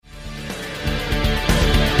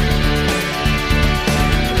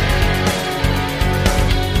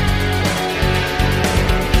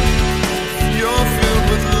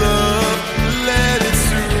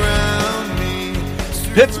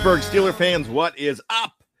Pittsburgh Steelers fans, what is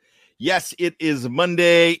up? Yes, it is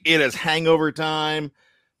Monday. It is hangover time.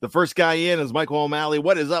 The first guy in is Michael O'Malley.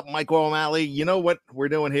 What is up, Michael O'Malley? You know what we're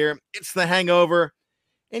doing here? It's the hangover.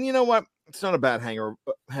 And you know what? It's not a bad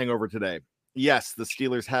hangover today. Yes, the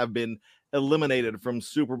Steelers have been eliminated from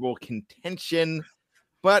Super Bowl contention,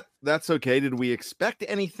 but that's okay. Did we expect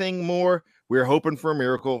anything more? We were hoping for a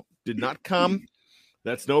miracle. Did not come.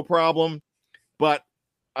 That's no problem. But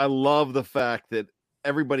I love the fact that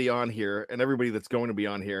everybody on here and everybody that's going to be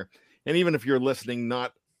on here, and even if you're listening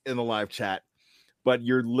not in the live chat, but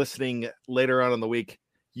you're listening later on in the week,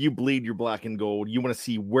 you bleed your black and gold. You want to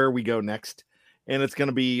see where we go next, and it's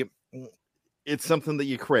something that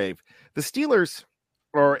you crave. The Steelers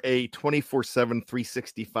are a 24/7,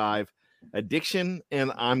 365 addiction,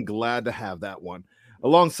 and I'm glad to have that one.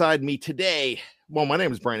 Alongside me today, well, my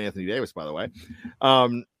name is Bryan Anthony Davis, by the way.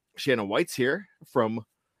 Shannon White's here from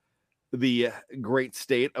the great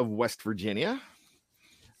state of West Virginia.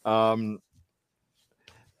 Tony,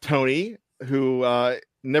 who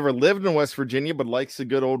never lived in West Virginia, but likes a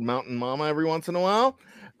good old mountain mama every once in a while.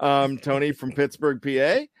 Tony from Pittsburgh,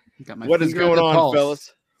 PA. What is going on,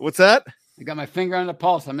 fellas? What's that? I got my finger on the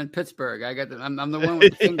pulse. I'm in Pittsburgh. I'm the one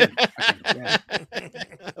with the finger. Yeah.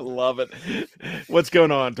 I love it. What's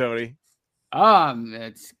going on, Tony?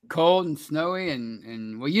 It's cold and snowy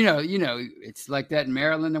and well, you know, it's like that in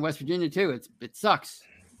Maryland and West Virginia too. It sucks.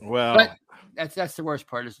 Well, but that's the worst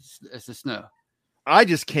part is the snow. I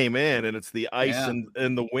just came in and it's the ice and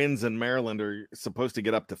the winds in Maryland are supposed to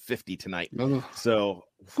get up to 50 tonight. Ooh. So,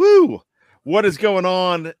 whoo! What is going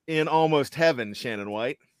on in almost heaven, Shannon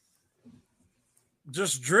White?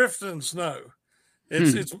 Just drifting snow.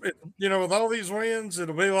 It's with all these winds,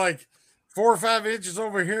 it'll be like 4 or 5 inches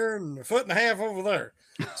over here and 1.5 feet over there.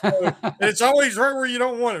 So it's always right where you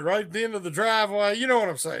don't want it, right at the end of the driveway. You know what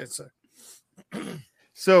I'm saying?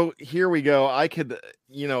 So here we go. I could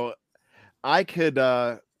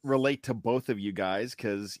relate to both of you guys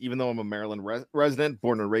because even though I'm a Maryland resident,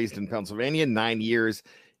 born and raised in Pennsylvania, 9 years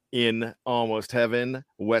in almost heaven,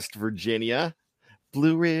 West Virginia,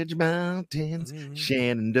 Blue Ridge Mountains,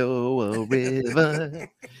 Shenandoah River.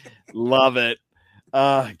 Love it.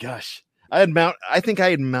 Gosh. I think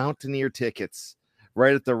I had Mountaineer tickets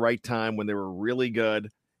right at the right time when they were really good,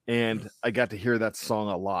 and I got to hear that song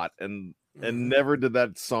a lot, and never did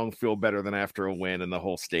that song feel better than after a win and the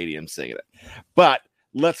whole stadium singing it. But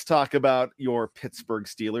let's talk about your Pittsburgh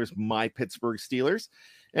Steelers, my Pittsburgh Steelers,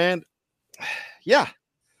 and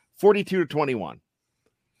 42-21.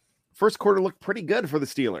 First quarter looked pretty good for the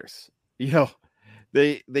Steelers.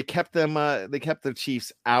 They kept the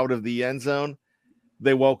Chiefs out of the end zone.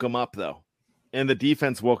 They woke them up though, and the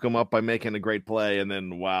defense woke them up by making a great play. And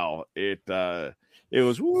then, wow, it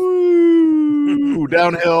was woo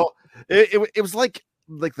downhill. It was like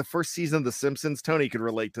the first season of The Simpsons. Tony could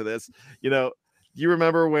relate to this. You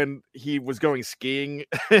remember when he was going skiing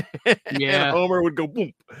and Homer would go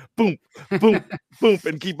boom, boom, boom, boom,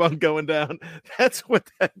 and keep on going down. That's what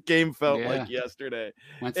that game felt like yesterday.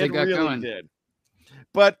 Once they got going. Did.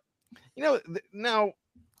 But, now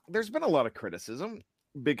there's been a lot of criticism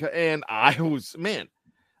and I was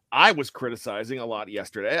criticizing a lot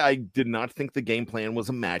yesterday. I did not think the game plan was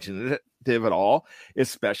imaginative at all,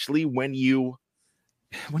 especially when you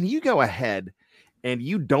go ahead and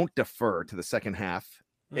you don't defer to the second half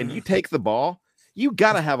and you take the ball, you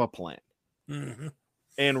got to have a plan. Mm-hmm.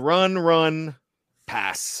 And run,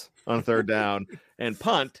 pass on third down and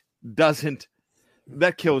punt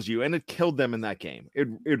that kills you. And it killed them in that game. It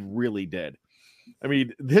really did. I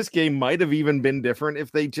mean, this game might have even been different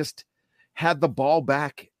if they just had the ball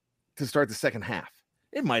back to start the second half.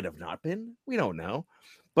 It might have not been. We don't know.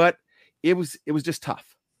 But it was just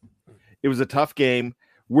tough. It was a tough game.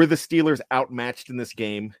 Were the Steelers outmatched in this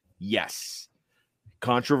game? Yes.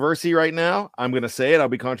 Controversy right now. I'm going to say it. I'll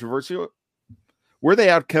be controversial. Were they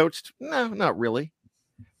outcoached? No, not really.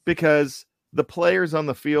 Because the players on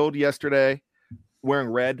the field yesterday wearing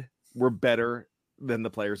red were better than the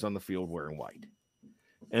players on the field wearing white.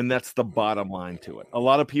 And that's the bottom line to it. A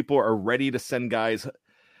lot of people are ready to send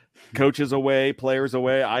coaches away, players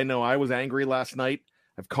away. I know I was angry last night.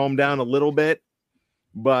 I've calmed down a little bit.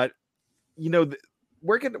 But,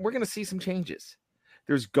 we're going to see some changes.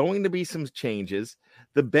 There's going to be some changes.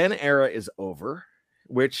 The Ben era is over,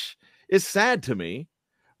 which is sad to me,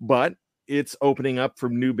 but it's opening up for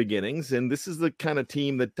new beginnings. And this is the kind of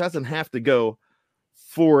team that doesn't have to go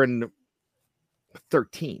 4-13.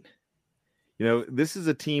 This is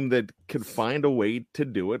a team that could find a way to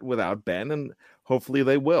do it without Ben, and hopefully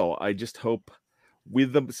they will. I just hope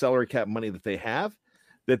with the salary cap money that they have,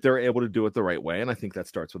 that they're able to do it the right way. And I think that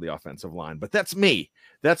starts with the offensive line. But that's me.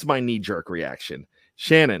 That's my knee-jerk reaction.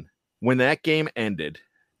 Shannon, when that game ended,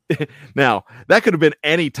 now that could have been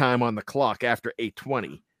any time on the clock after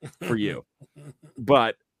 8:20 for you.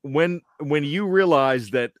 But when you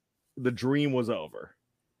realized that the dream was over,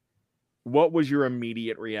 what was your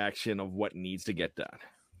immediate reaction of what needs to get done?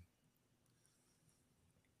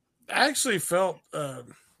 I actually felt a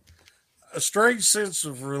strange sense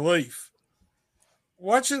of relief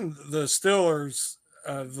watching the Steelers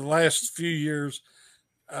the last few years.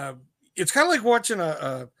 It's kind of like watching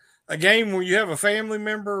a game where you have a family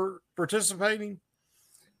member participating,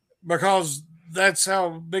 because that's how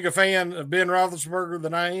big a fan of Ben Roethlisberger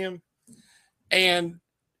that I am. And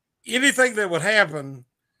anything that would happen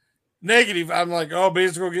negative, I'm like, oh,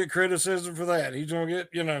 Ben's going to get criticism for that. He's going to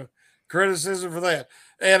get, criticism for that.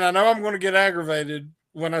 And I know I'm going to get aggravated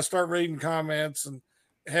when I start reading comments and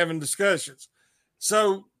having discussions.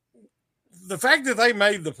 So the fact that they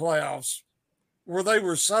made the playoffs, where they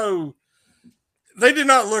did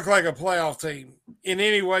not look like a playoff team in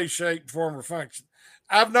any way, shape, form, or function.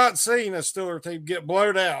 I've not seen a Steeler team get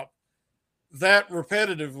blowed out that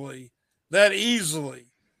repetitively, that easily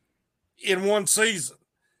in one season.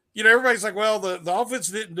 Everybody's like, well, the offense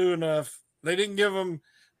didn't do enough. They didn't give them,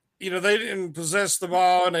 they didn't possess the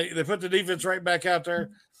ball, and they put the defense right back out there.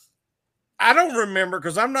 I don't remember,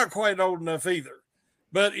 because I'm not quite old enough either.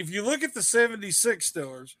 But if you look at the 76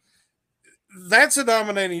 Steelers, that's a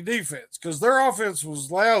dominating defense, because their offense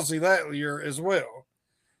was lousy that year as well.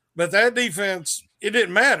 But that defense, it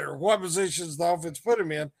didn't matter what positions the offense put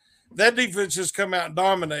them in. That defense just come out and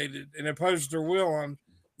dominated and imposed their will on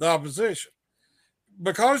the opposition.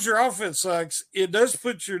 Because your offense sucks, it does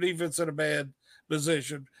put your defense in a bad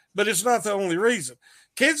position, but it's not the only reason.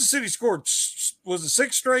 Kansas City scored, was it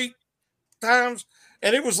 6 straight times?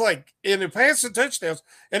 And it was like, in the passing touchdowns,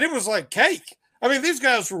 and it was like cake. I mean, these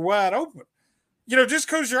guys were wide open. Just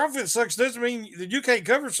because your offense sucks doesn't mean that you can't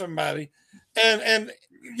cover somebody. And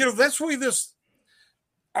that's why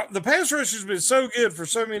the pass rush has been so good for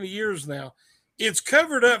so many years now. It's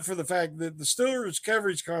covered up for the fact that the Steelers'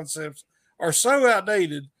 coverage concepts are so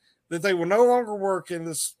outdated that they will no longer work in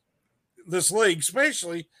this league,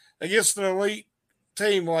 especially against an elite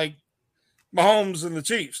team like Mahomes and the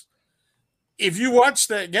Chiefs. If you watch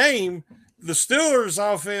that game, the Steelers'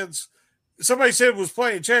 offense, somebody said, was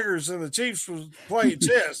playing checkers and the Chiefs was playing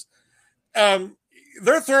chess.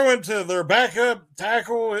 They're throwing to their backup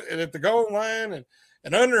tackle and at the goal line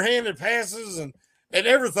and underhanded passes and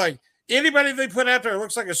everything. Anybody they put out there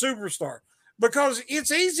looks like a superstar, because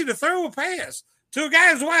it's easy to throw a pass to a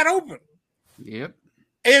guy who's wide open. Yep.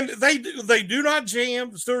 And they do not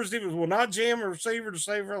jam. The Steelers defense will not jam a receiver to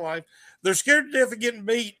save their life. They're scared to death of getting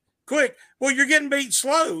beat quick. Well, you're getting beat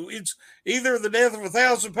slow. It's either the death of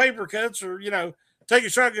 1,000 paper cuts or, take a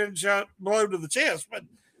shotgun shot blow to the chest. But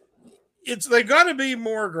they've got to be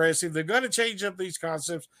more aggressive. They've got to change up these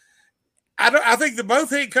concepts. I think the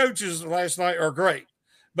both head coaches last night are great.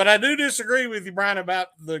 But I do disagree with you, Brian, about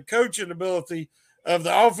the coaching ability of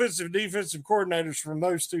the offensive and defensive coordinators from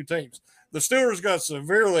those two teams. The Steelers got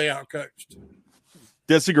severely outcoached.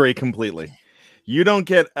 Disagree completely. You don't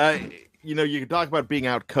get, you can talk about being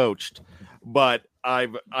outcoached, but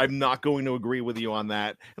I'm not going to agree with you on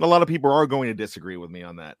that. And a lot of people are going to disagree with me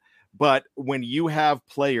on that. But when you have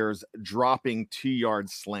players dropping 2-yard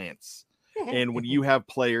slants, and when you have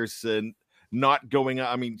players not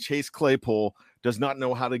going, Chase Claypool does not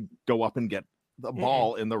know how to go up and get the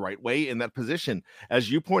ball in the right way in that position. As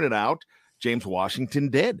you pointed out, James Washington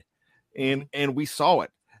did. And we saw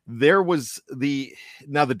it. There was the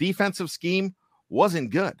defensive scheme wasn't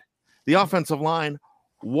good. The offensive line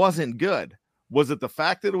wasn't good. Was it the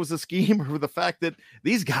fact that it was a scheme, or the fact that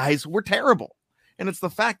these guys were terrible? And it's the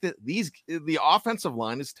fact that the offensive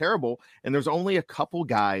line is terrible, and there's only a couple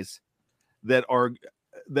guys that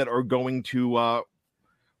are going to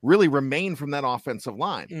really remain from that offensive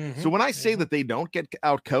line. Mm-hmm. So when I say that they don't get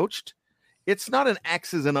outcoached, it's not an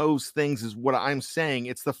X's and O's things is what I'm saying.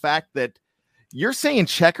 It's the fact that you're saying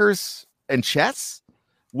checkers and chess.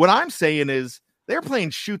 What I'm saying is they're playing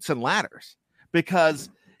chutes and ladders, because,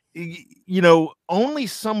 only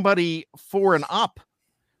somebody 4 and up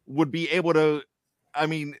would be able to,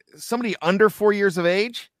 somebody under 4 years of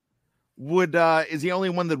age is the only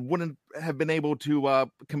one that wouldn't have been able to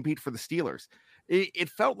compete for the Steelers. It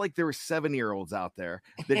felt like there were 7-year-olds out there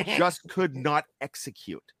that just could not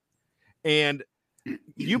execute. And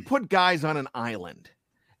you put guys on an island,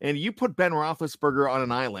 and you put Ben Roethlisberger on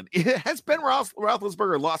an island. Has Ben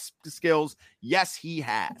Roethlisberger lost skills? Yes, he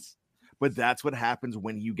has. But that's what happens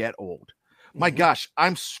when you get old. My gosh,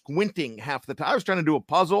 I'm squinting half the time. I was trying to do a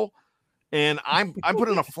puzzle, and I'm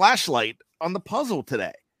putting a flashlight on the puzzle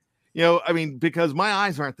today. I mean, because my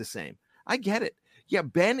eyes aren't the same. I get it. Yeah,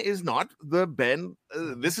 Ben is not the Ben.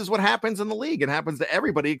 This is what happens in the league. It happens to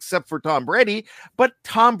everybody except for Tom Brady. But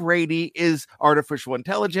Tom Brady is artificial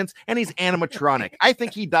intelligence, and he's animatronic. I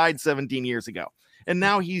think he died 17 years ago, and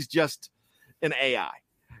now he's just an AI.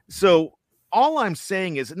 So all I'm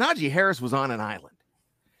saying is Najee Harris was on an island.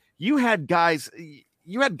 You had guys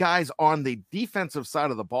on the defensive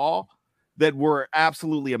side of the ball that were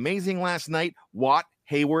absolutely amazing last night. Watt,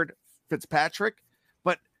 Hayward, Fitzpatrick.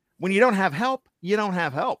 But when you don't have help, you don't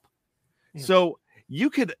have help. So you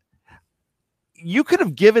could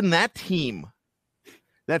have given that Steelers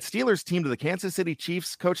team, to the Kansas City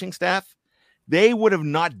Chiefs coaching staff. They would have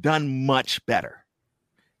not done much better,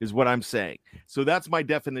 is what I'm saying. So that's my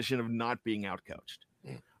definition of not being outcoached.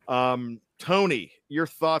 Tony, your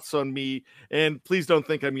thoughts on me, and please don't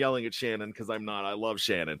think I'm yelling at Shannon, because I'm not. I love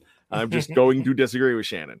Shannon. I'm just going to disagree with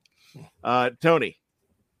Shannon. Tony.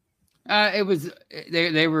 It was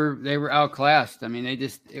they were outclassed. I mean,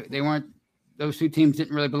 they weren't. Those two teams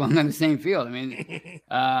didn't really belong on the same field. I mean,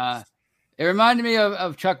 it reminded me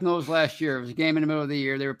of Chuck Knowles last year. It was a game in the middle of the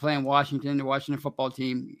year. They were playing Washington, the Washington football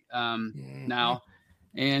team now,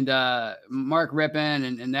 and Mark Rippon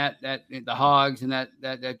and that the Hogs and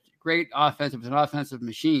that great offense. It was an offensive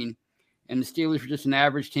machine, and the Steelers were just an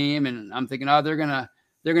average team. And I'm thinking, they're gonna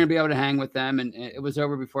be able to hang with them, and it was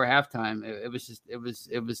over before halftime. It was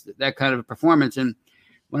that kind of a performance. And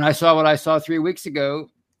when I saw what I saw 3 weeks ago,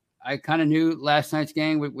 I kind of knew last night's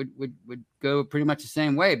game would go pretty much the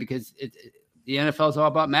same way, because the NFL is all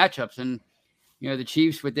about matchups. And the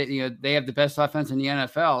Chiefs, they have the best offense in the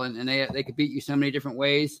NFL, and they could beat you so many different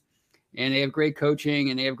ways, and they have great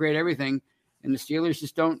coaching and they have great everything. And the Steelers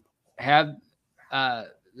just don't have the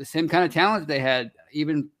same kind of talent that they had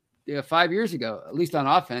even 5 years ago, at least on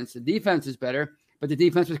offense. The defense is better, but the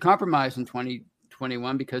defense was compromised in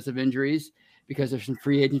 2021 because of injuries, because of some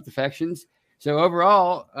free agent defections. So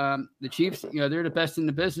overall, the Chiefs, they're the best in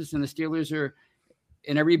the business, and the Steelers are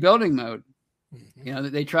in a rebuilding mode.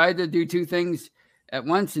 They tried to do two things at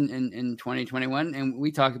once in 2021, and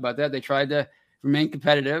we talked about that. They tried to remain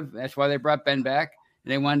competitive. That's why they brought Ben back,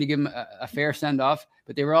 and they wanted to give him a fair send-off,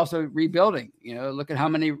 but they were also rebuilding. Look at how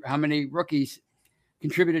many rookies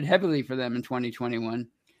contributed heavily for them in 2021.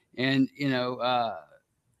 And,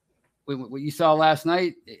 what you saw last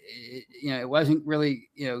night, it wasn't really,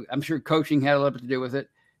 I'm sure coaching had a little bit to do with it.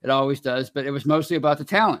 It always does, but it was mostly about the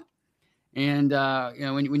talent. And,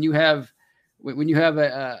 when you have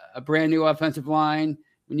a brand new offensive line,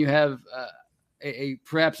 when you have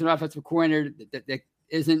perhaps an offensive coordinator that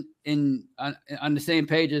isn't on the same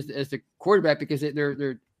page as the quarterback, because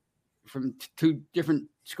they're from two different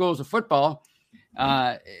schools of football,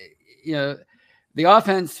 the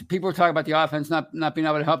offense, people were talking about the offense not being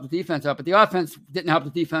able to help the defense out, but the offense didn't help the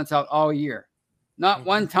defense out all year, not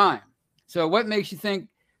one time. So what makes you think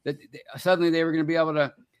that suddenly they were going to be able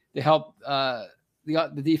to help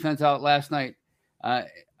the defense out last night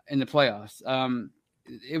in the playoffs?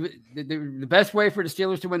 The best way for the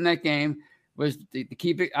Steelers to win that game was to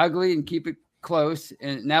keep it ugly and keep it close,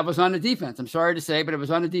 and that was on the defense. I'm sorry to say, but it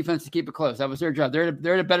was on the defense to keep it close. That was their job. They're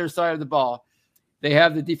the better side of the ball. They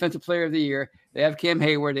have the defensive player of the year. They have Cam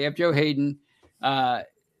Hayward. They have Joe Hayden.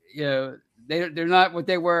 They're not what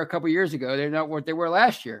they were a couple years ago. They're not what they were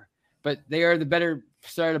last year, but they are the better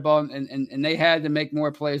side of the ball, and they had to make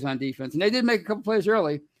more plays on defense. And they did make a couple plays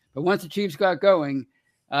early, but once the Chiefs got going,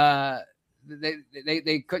 they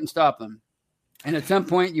couldn't stop them. And at some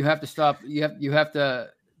point, you have to stop. You have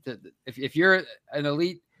to if you're an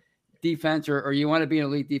elite defense or you want to be an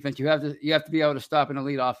elite defense, you have to be able to stop an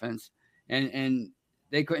elite offense. And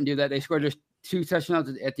they couldn't do that. They scored just 2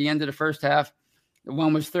 touchdowns at the end of the first half. The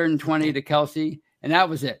one was 3rd and 20 to Kelsey, and that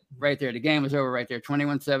was it right there. The game was over right there,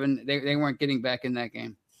 21-7. They weren't getting back in that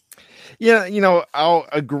game. Yeah, I'll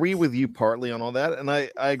agree with you partly on all that, and I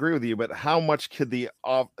agree with you. But how much could the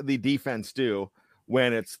defense do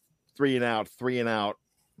when it's 3 and out?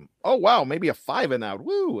 Oh wow, maybe a 5 and out.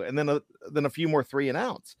 Woo, and then a few more 3 and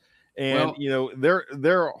outs. And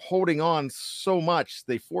they're holding on so much.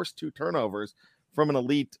 They forced 2 turnovers from an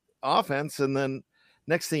elite offense, and then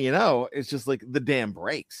next thing you know, it's just like the dam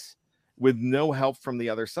breaks with no help from the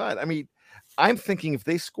other side. I mean, I'm thinking if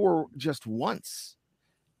they score just once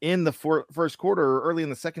in the first quarter or early in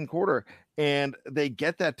the second quarter, and they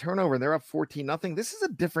get that turnover, and they're up 14-0. This is a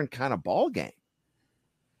different kind of ball game.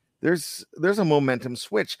 There's a momentum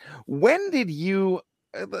switch. When did you?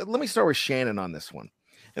 Let me start with Shannon on this one.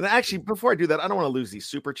 And actually, before I do that, I don't want to lose these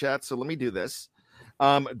super chats, so let me do this.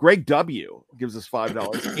 Greg W. gives us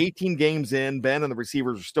 $5. 18 games in, Ben and the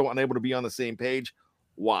receivers are still unable to be on the same page.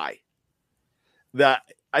 Why?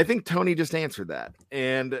 I think Tony just answered that.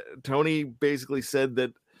 And Tony basically said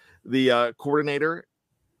that the coordinator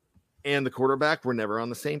and the quarterback were never on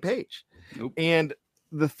the same page. Nope. And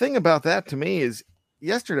the thing about that to me is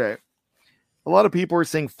yesterday, a lot of people were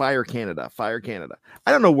saying fire Canada.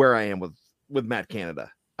 I don't know where I am with Matt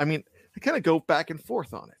Canada. I mean, I kind of go back and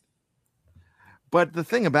forth on it. But the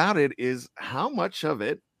thing about it is how much of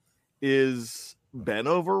it is Ben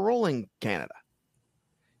overruling Canada?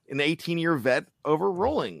 An 18-year vet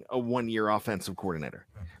overruling a 1-year offensive coordinator.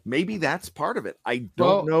 Maybe that's part of it. I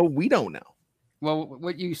don't know. We don't know. Well,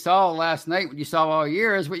 what you saw last night, what you saw all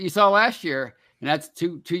year is what you saw last year, and that's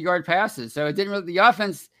two-yard passes. So it didn't really, the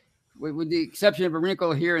offense, with the exception of a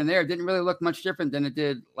wrinkle here and there, didn't really look much different than it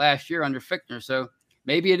did last year under Fichtner. So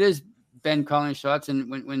maybe it is Ben calling shots,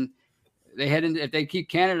 and when they head into, if they keep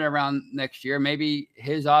Canada around next year, maybe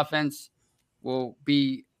his offense will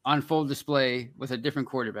be on full display with a different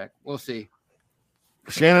quarterback. We'll see.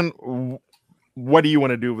 Shannon, what do you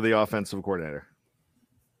want to do with the offensive coordinator?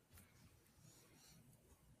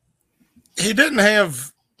 He didn't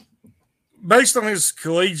have, based on his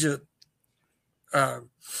collegiate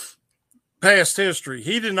past history,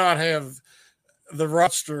 he did not have the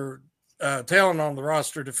roster, talent on the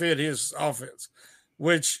roster to fit his offense,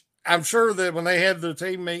 which I'm sure that when they had their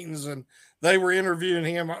team meetings and they were interviewing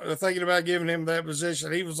him, thinking about giving him that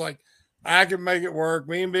position, he was like, I can make it work.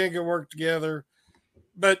 Me and Ben can work together.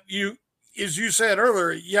 But as you said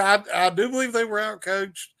earlier, yeah, I do believe they were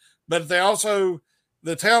outcoached, but they also,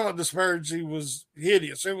 the talent disparity was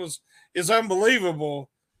hideous. It's unbelievable.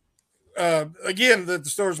 Again, that the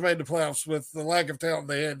Stars made the playoffs with the lack of talent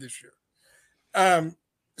they had this year.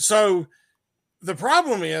 So the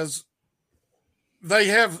problem is they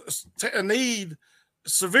have a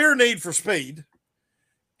severe need for speed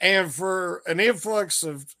and for an influx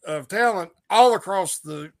of talent all across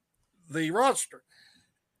the roster.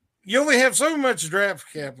 You only have so much draft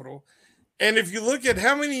capital. And if you look at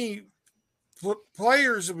how many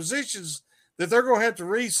players and positions that they're going to have to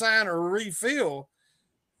re-sign or refill,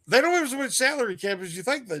 they don't have as much salary cap as you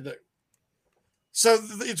think they do. So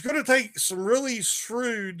it's going to take some really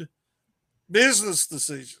shrewd business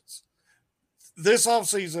decisions this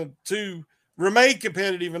offseason to remain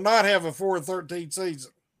competitive and not have a 4-13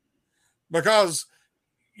 season. Because,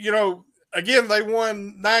 again, they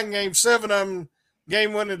won 9 games, 7 of them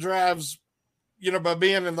game-winning drives, by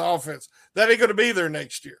being in the offense. That ain't going to be there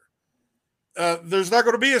next year. There's not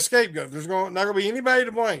going to be a scapegoat. There's not going to be anybody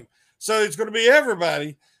to blame. So it's going to be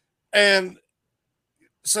everybody. And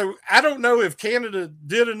so I don't know if Canada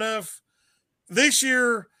did enough this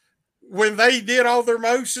year when they did all their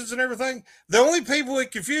motions and everything. The only people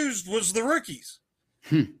it confused was the rookies.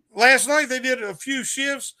 Last night they did a few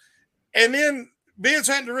shifts, and then Ben's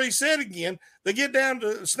had to reset again. They get down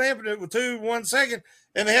to snapping it with 1 second,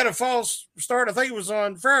 and they had a false start. I think it was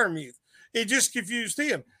on Freiermuth. It just confused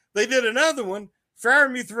him. They did another one.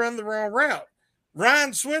 Freiermuth ran the wrong route.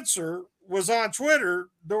 Ryan Switzer was on Twitter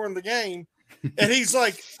during the game, and he's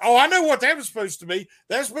like, oh, I know what that was supposed to be.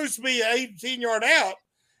 That's supposed to be an 18-yard out.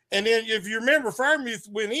 And then if you remember, Freiermuth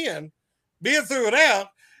went in, Ben threw it out,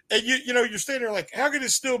 and you're standing there like, how could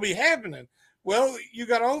it still be happening? Well, you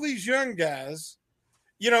got all these young guys,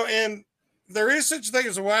 and there is such a thing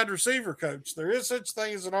as a wide receiver coach. There is such a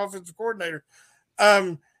thing as an offensive coordinator.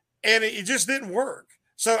 And it just didn't work.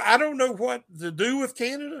 So I don't know what to do with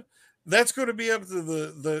Canada. That's going to be up to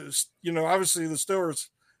the obviously the Steelers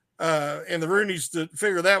and the Rooneys to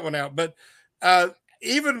figure that one out. But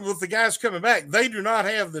even with the guys coming back, they do not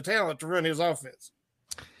have the talent to run his offense.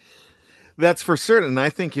 That's for certain. I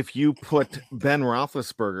think if you put Ben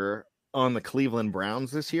Roethlisberger on the Cleveland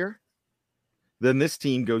Browns this year, then this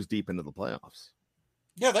team goes deep into the playoffs.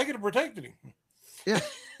 Yeah, they could have protected him. Yeah,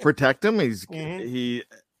 protect him.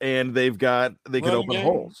 And they could open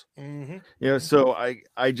holes. So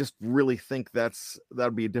I just really think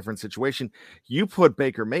that'd be a different situation. You put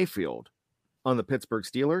Baker Mayfield on the Pittsburgh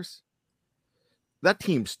Steelers, that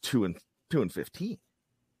team's 2-15.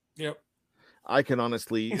 Yep. I can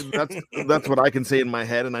honestly, that's what I can say in my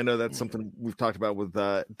head, and I know that's something we've talked about with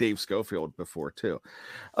Dave Schofield before too.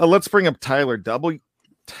 Let's bring up Tyler W.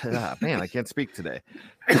 Man, I can't speak today.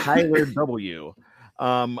 Tyler W.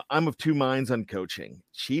 I'm of two minds on coaching.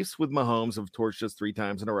 Chiefs with Mahomes have torched us 3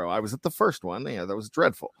 times in a row. I was at the first one. Yeah, that was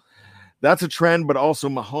dreadful. That's a trend, but also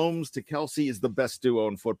Mahomes to Kelsey is the best duo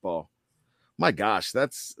in football. My gosh,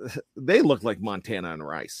 they look like Montana and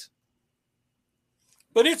Rice.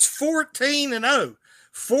 But it's 14-0.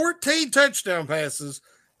 14 touchdown passes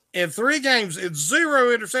In 3 games, it's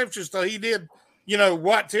 0 interceptions. So he did,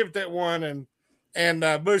 Watt tipped that one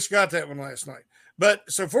and Bush got that one last night. But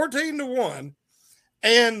so 14-1.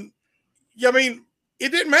 And I mean,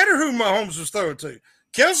 it didn't matter who Mahomes was throwing to.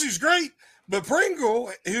 Kelsey's great, but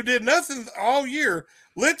Pringle, who did nothing all year,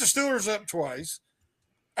 lit the Steelers up twice.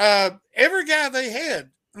 Every guy they had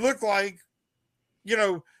looked like,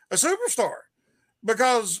 a superstar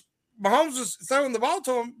because Mahomes is throwing the ball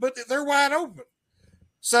to them, but they're wide open.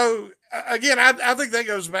 So again, I think that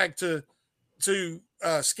goes back to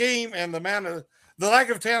scheme and the lack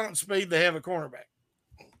of talent and speed they have at cornerback.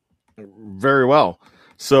 Very well.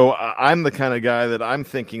 So I'm the kind of guy that I'm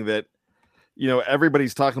thinking that,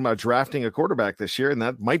 everybody's talking about drafting a quarterback this year, and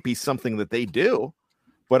that might be something that they do.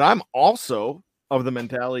 But I'm also of the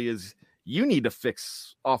mentality is you need to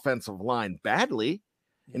fix offensive line badly,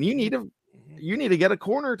 and you need to get a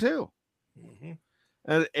corner too. Mm-hmm.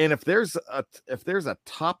 And if there's a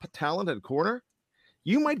top talented corner,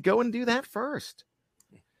 you might go and do that first.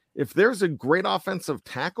 If there's a great offensive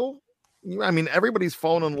tackle, everybody's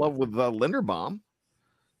fallen in love with Linderbaum.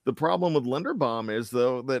 The problem with Linderbaum is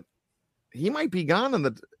though that he might be gone in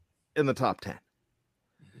the top 10.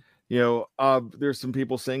 There's some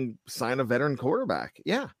people saying sign a veteran quarterback.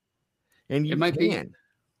 Yeah, and you might be.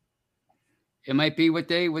 It might be what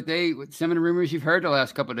some of the rumors you've heard the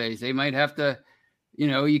last couple of days. They might have to.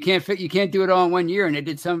 You can't do it all in 1 year, and they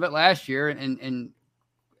did some of it last year. And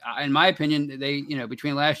in my opinion, they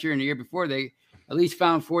between last year and the year before, they at least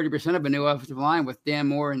found 40% of a new offensive line with Dan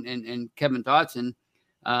Moore and Kevin Dotson.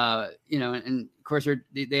 And of course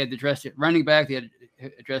they had to address running back, they had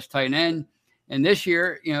to address tight end, and this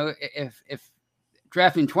year, if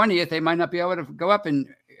drafting 20th, they might not be able to go up and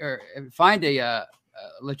find a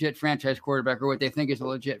legit franchise quarterback or what they think is a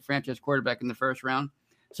legit franchise quarterback in the first round.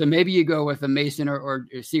 So maybe you go with a Mason or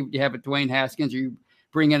see what you have with Dwayne Haskins, or you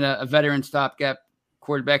bring in a veteran stopgap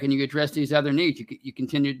quarterback and you address these other needs. You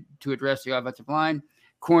continue to address the offensive line,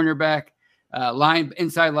 cornerback,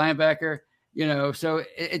 inside linebacker. So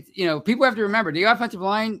people have to remember the offensive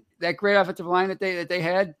line, that great offensive line that they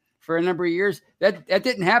had for a number of years, that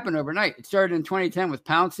didn't happen overnight. It started in 2010 with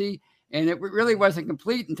Pouncey, and it really wasn't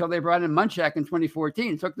complete until they brought in Munchak in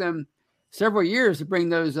 2014. It took them several years to bring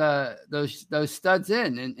those studs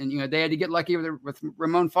in, and they had to get lucky with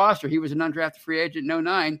Ramon Foster. He was an undrafted free agent in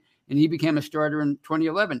 2009, and he became a starter in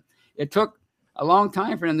 2011. It took a long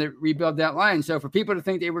time for them to rebuild that line. So for people to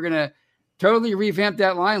think they were going to totally revamp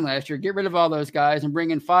that line last year, get rid of all those guys and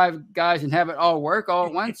bring in 5 guys and have it all work all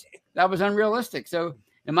at once, that was unrealistic. So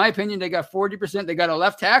in my opinion, they got 40%. They got a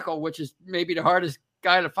left tackle, which is maybe the hardest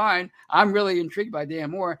guy to find. I'm really intrigued by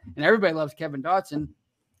Dan Moore, and everybody loves Kevin Dotson.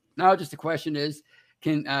 Now just the question is,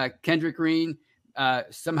 can Kendrick Green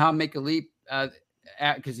somehow make a leap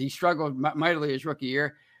because he struggled mightily his rookie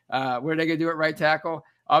year? Where are they going to do at right tackle?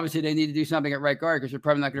 Obviously, they need to do something at right guard because they're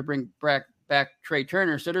probably not going to bring back Trey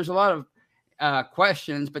Turner. So there's a lot of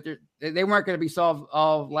questions, but they weren't going to be solved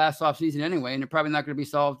all last offseason anyway, and they're probably not going to be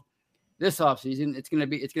solved this offseason. It's going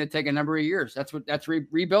to take a number of years. That's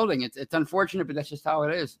rebuilding. It's unfortunate, but that's just how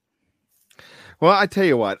it is. Well, I tell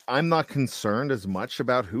you what, I'm not concerned as much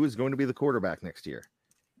about who is going to be the quarterback next year.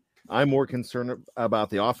 I'm more concerned about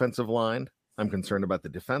the offensive line. I'm concerned about the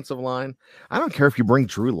defensive line. I don't care if you bring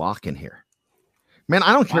Drew Lock in here. Man,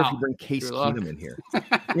 I don't care if you bring Case Keenum in here.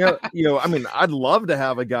 I'd love to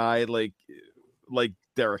have a guy like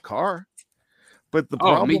Derek Carr. But the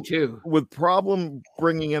problem, me too. With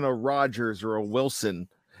bringing in a Rodgers or a Wilson,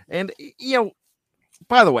 and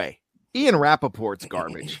by the way, Ian Rappaport's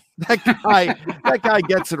garbage. That guy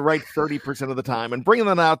gets it right 30% of the time, and bringing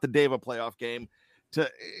them out the day of a playoff game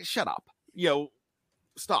to shut up,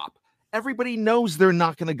 stop. Everybody knows they're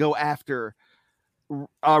not going to go after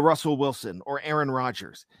Russell Wilson or Aaron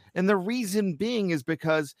Rodgers, and the reason being is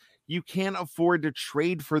because you can't afford to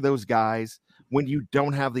trade for those guys when you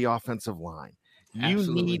don't have the offensive line.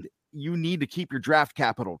 Absolutely. You need to keep your draft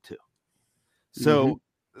capital too. So,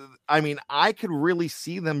 I could really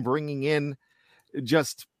see them bringing in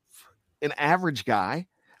just an average guy,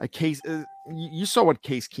 a case. You saw what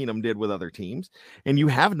Case Keenum did with other teams, and you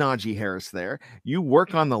have Najee Harris there. You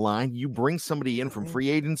work on the line. You bring somebody in from free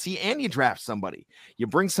agency, and you draft somebody. You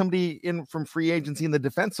bring somebody in from free agency in the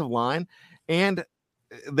defensive line, and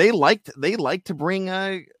they like to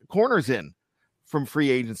bring corners in from free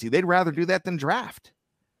agency. They'd rather do that than draft.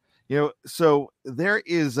 So there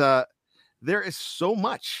is so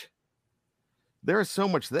much. There is so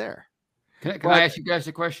much there. Can I ask you guys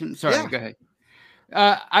a question? Sorry, Go ahead.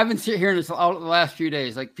 I've been hearing this all the last few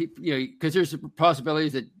days, like people, because there's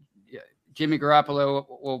possibilities that Jimmy Garoppolo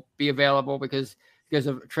will be available because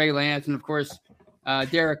of Trey Lance, and of course,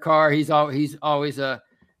 Derek Carr, he's always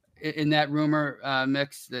in that rumor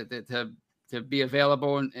mix that to be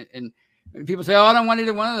available, and people say, "Oh, I don't want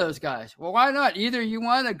either one of those guys." Well, why not? Either you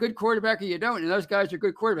want a good quarterback or you don't, and those guys are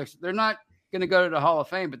good quarterbacks. They're not going to go to the Hall of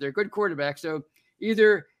Fame, but they're good quarterbacks. So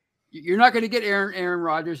either you're not going to get Aaron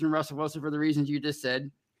Rodgers and Russell Wilson for the reasons you just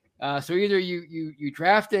said. So either you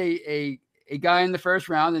draft a guy in the first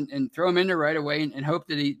round and throw him in there right away and hope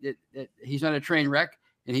that he's not a train wreck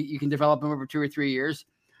and you can develop him over 2 or 3 years,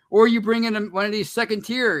 or you bring in one of these second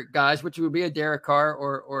tier guys, which would be a Derek Carr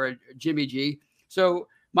or a Jimmy G. So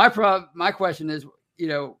my question is,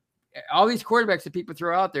 all these quarterbacks that people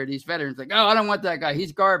throw out there, these veterans, like, oh, I don't want that guy,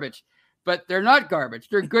 he's garbage. But they're not garbage.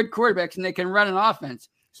 They're good quarterbacks and they can run an offense.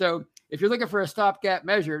 So if you're looking for a stopgap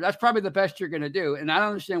measure, that's probably the best you're going to do. And I don't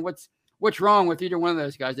understand what's wrong with either one of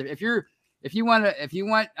those guys. If you want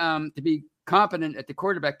to be competent at the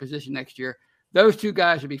quarterback position next year, those two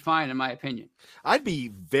guys would be fine, in my opinion. I'd be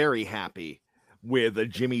very happy with a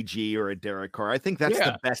Jimmy G or a Derek Carr. I think that's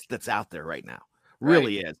the best that's out there right now.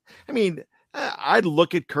 Really is. I mean, I'd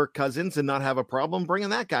look at Kirk Cousins and not have a problem bringing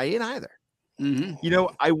that guy in either. Mm-hmm.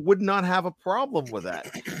 I would not have a problem with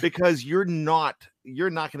that because you're not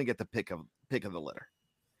going to get the pick of the litter.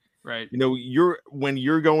 Right. You're not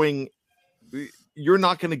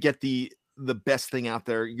going to get the best thing out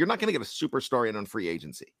there. You're not going to get a superstar in on free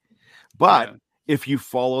agency. But if you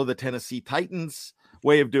follow the Tennessee Titans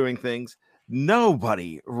way of doing things,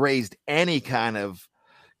 nobody raised any kind of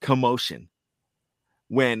commotion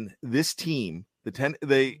when this team, the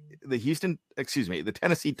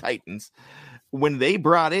Tennessee Titans, when they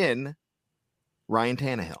brought in Ryan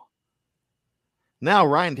Tannehill. Now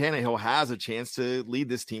Ryan Tannehill has a chance to lead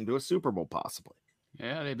this team to a Super Bowl, possibly.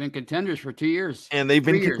 Yeah, they've been contenders for 2 years. And they've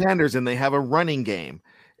been contenders, and they have a running game.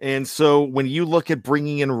 And so when you look at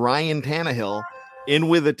bringing in Ryan Tannehill in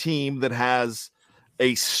with a team that has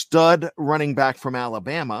a stud running back from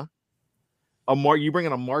Alabama, you bring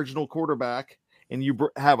in a marginal quarterback, and you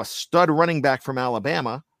have a stud running back from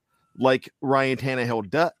Alabama, like Ryan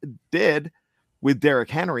Tannehill did with Derrick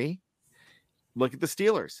Henry. Look at the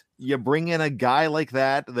Steelers. You bring in a guy like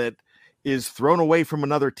that is thrown away from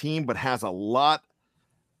another team, but has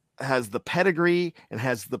the pedigree and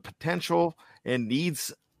has the potential and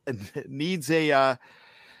needs a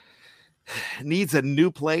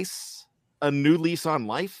new place, a new lease on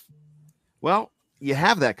life. Well, you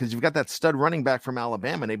have that because you've got that stud running back from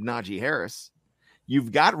Alabama named Najee Harris.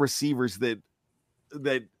 You've got receivers that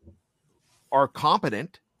are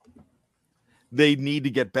competent. They need to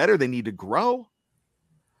get better. They need to grow.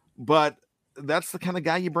 But that's the kind of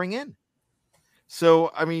guy you bring in. So,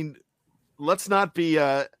 I mean, let's not be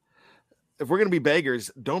if we're going to be beggars,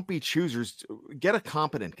 don't be choosers. Get a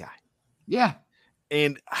competent guy. Yeah.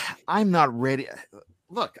 And I'm not ready.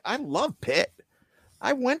 Look, I love Pitt.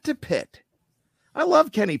 I went to Pitt. I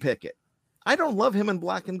love Kenny Pickett. I don't love him in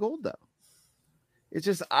black and gold, though. It's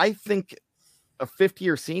just, I think a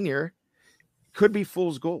fifth-year senior could be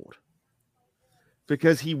fool's gold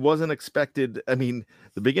because he wasn't expected. I mean,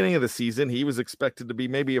 the beginning of the season, he was expected to be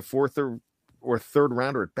maybe a fourth or third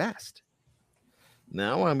rounder at best.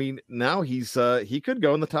 Now, he's he could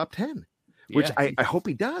go in the top 10, which I hope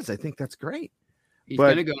he does. I think that's great. He's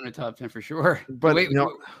going to go in the top 10 for sure. But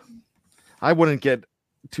I wouldn't get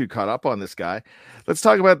too caught up on this guy. We're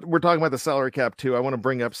talking about the salary cap too. I want to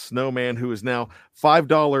bring up Snowman, who is now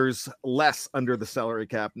 $5 less under the salary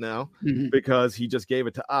cap now because he just gave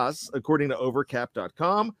it to us. According to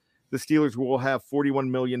overcap.com, the Steelers will have $41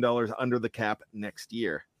 million under the cap next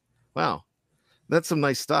year. Wow. That's some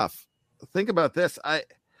nice stuff. Think about this. I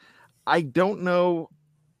don't know.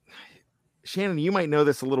 Shannon, you might know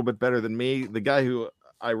this a little bit better than me, the guy who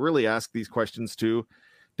I really ask these questions to,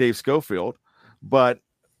 Dave Schofield. But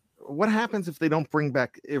what happens if they don't bring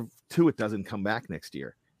back, if Tuitt doesn't come back next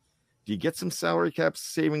year? Do you get some salary cap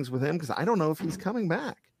savings with him? Because I don't know if he's coming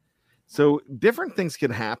back. So different things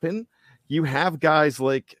can happen. You have guys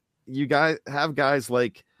like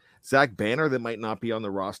Zach Banner that might not be on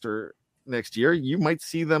the roster next year. You might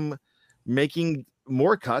see them making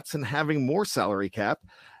more cuts and having more salary cap.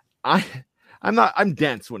 I'm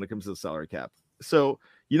dense when it comes to the salary cap. So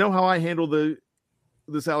you know how I handle the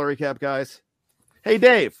salary cap, guys? Hey,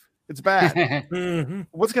 Dave, it's bad.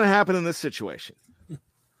 What's going to happen in this situation?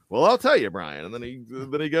 Well, I'll tell you, Brian. And then he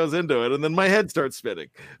goes into it, and then my head starts spinning.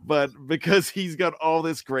 But because he's got all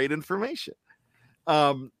this great information.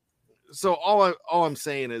 So all I'm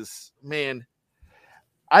saying is, man,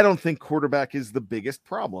 I don't think quarterback is the biggest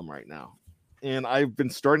problem right now. And I've been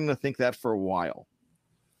starting to think that for a while.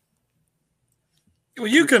 Well,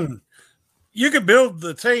 you can build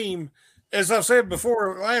the team, as I've said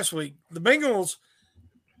before last week. The Bengals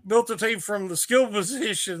built a team from the skill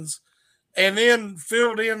positions and then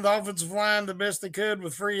filled in the offensive line the best they could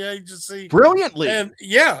with free agency. Brilliantly. And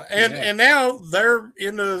now they're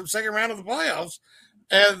in the second round of the playoffs.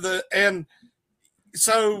 And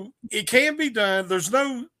so it can be done. There's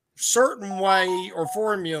no certain way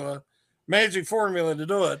or magic formula to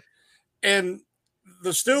do it. And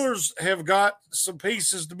the Steelers have got some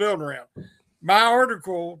pieces to build around. My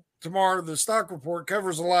article tomorrow, the stock report,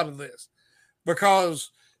 covers a lot of this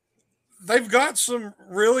because they've got some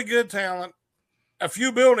really good talent, a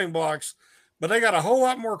few building blocks, but they got a whole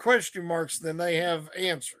lot more question marks than they have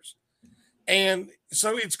answers. And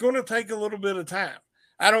so it's going to take a little bit of time.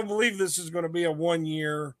 I don't believe this is going to be a 1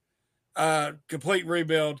 year complete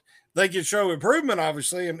rebuild. They can show improvement,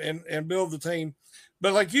 obviously, and build the team.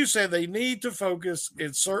 But like you said, they need to focus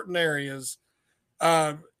in certain areas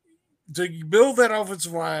to build that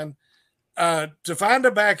offensive line, to find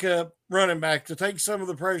a backup running back to take some of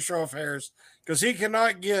the pressure off Harris because he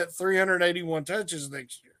cannot get 381 touches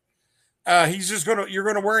next year. He's just you're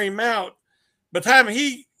going to wear him out. By the time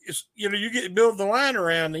you build the line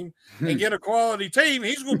around him and get a quality team,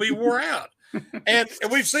 he's going to be wore out. And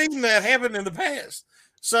we've seen that happen in the past.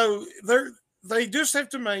 So they just have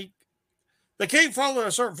to they can't follow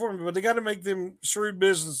a certain formula, but they got to make them shrewd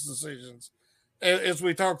business decisions, as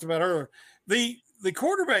we talked about earlier. The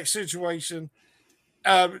quarterback situation,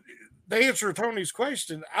 to answer Tony's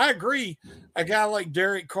question, I agree. A guy like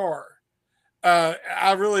Derek Carr,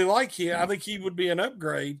 I really like him. I think he would be an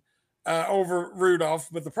upgrade over Rudolph.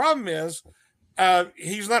 But the problem is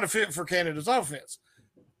he's not a fit for Canada's offense.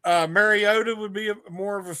 Mariota would be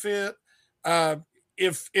more of a fit.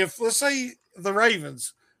 If let's say the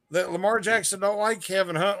Ravens, that Lamar Jackson don't like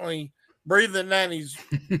having Huntley breathing down his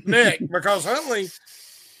neck because Huntley,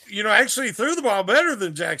 actually threw the ball better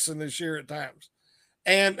than Jackson this year at times.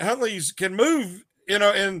 And Huntley's can move,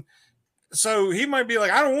 and so he might be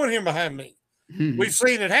like, I don't want him behind me. We've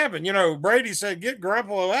seen it happen. Brady said, get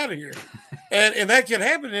Garoppolo out of here. and that can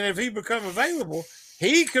happen. And if he become available,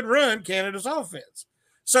 he could run Canada's offense.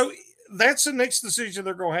 So that's the next decision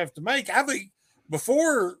they're going to have to make. I think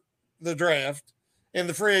before the draft and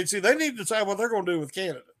the free agency, they need to decide what they're going to do with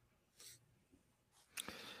Canada.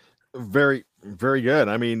 Very, very good.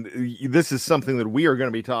 I mean, this is something that we are going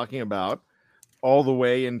to be talking about all the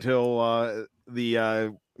way until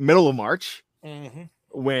the middle of March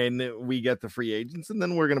when we get the free agents. And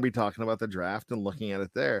then we're going to be talking about the draft and looking at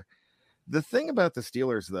it there. The thing about the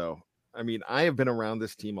Steelers, though, I mean, I have been around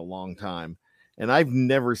this team a long time, and I've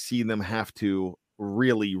never seen them have to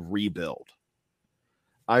really rebuild.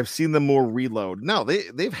 I've seen them more reload. No,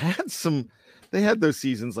 they've had they had those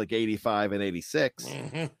seasons like 85 and 86.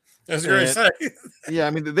 That's what I say. Yeah,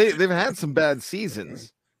 I mean, they've had some bad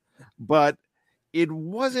seasons, but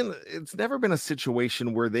it's never been a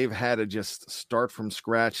situation where they've had to just start from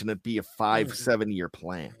scratch and it be a 5-7 year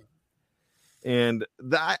plan. And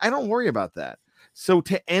I don't worry about that. So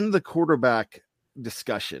to end the quarterback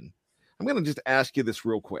discussion, I'm going to just ask you this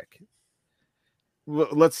real quick.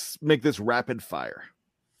 Let's make this rapid fire.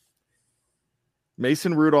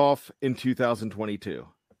 Mason Rudolph in 2022.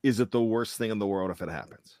 Is it the worst thing in the world if it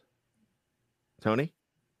happens? Tony?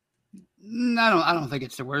 No, I don't think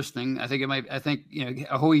it's the worst thing. I think it might. I think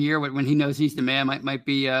a whole year when he knows he's the man might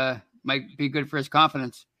be good for his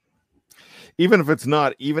confidence. Even if it's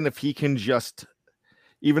not, even if he can just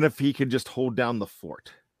hold down the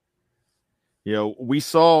fort. We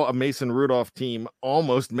saw a Mason Rudolph team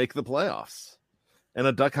almost make the playoffs, and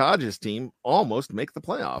a Duck Hodges team almost make the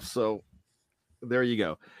playoffs. So there you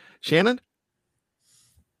go, Shannon.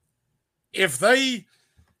 If they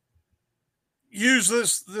use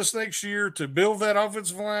this next year to build that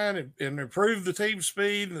offensive line and improve the team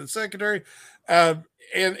speed and the secondary, and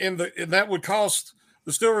that would cost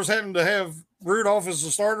the Steelers having to have Rudolph as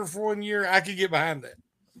a starter for 1 year, I could get behind that.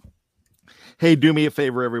 Hey, do me a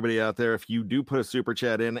favor, everybody out there. If you do put a super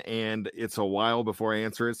chat in and it's a while before I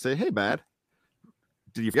answer it, say, hey, Bad,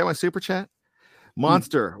 did you forget my super chat?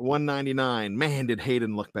 Monster 199. Man, did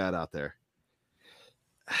Hayden look bad out there.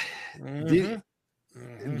 Do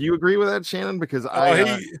you agree with that, Shannon? Because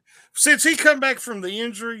since he come back from the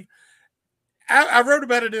injury, I wrote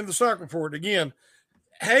about it in the stock report again.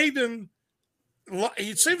 Hayden,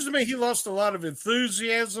 it seems to me he lost a lot of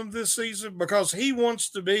enthusiasm this season because he wants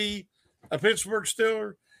to be a Pittsburgh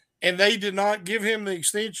Steeler, and they did not give him the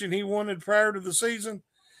extension he wanted prior to the season.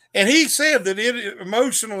 And he said that it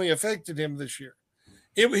emotionally affected him this year.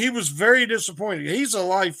 He was very disappointed. He's a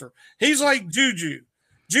lifer. He's like Juju.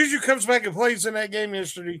 Juju comes back and plays in that game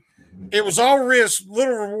yesterday. It was all risk,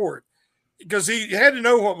 little reward, because he had to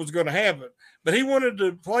know what was going to happen. But he wanted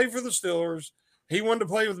to play for the Steelers. he wanted to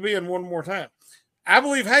play with Ben one more time. I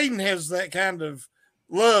believe Hayden has that kind of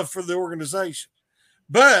love for the organization.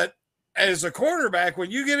 But as a cornerback,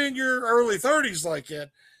 when you get in your early 30s like that,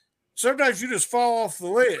 sometimes you just fall off the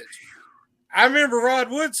ledge. I remember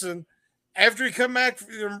Rod Woodson, after he come back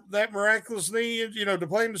from that miraculous knee, to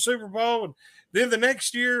play in the Super Bowl, and then the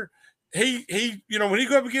next year, he when he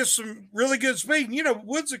go up against some really good speed,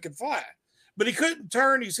 Woodson could fly, but he couldn't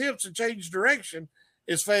turn his hips and change direction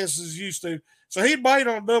as fast as he used to. So he'd bite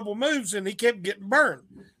on double moves, and he kept getting burned.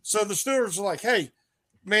 So the Steelers were like, hey,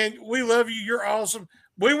 man, we love you. You're awesome.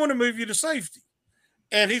 We want to move you to safety.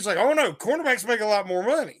 And he's like, oh, no, cornerbacks make a lot more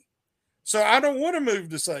money. So I don't want to move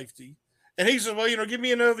to safety. And he said, well, give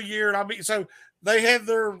me another year. And I'll be. So they had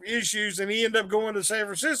their issues, and he ended up going to San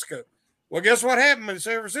Francisco. Well, guess what happened in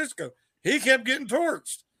San Francisco? He kept getting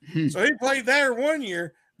torched. So he played there 1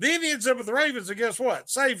 year. Then he ends up with the Ravens, and guess what?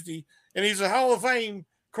 Safety. And he's a Hall of Fame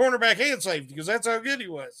cornerback and safety because that's how good he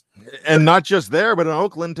was. And not just there, but in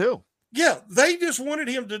Oakland too. Yeah, they just wanted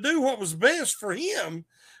him to do what was best for him.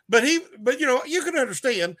 But you can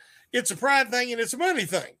understand it's a pride thing and it's a money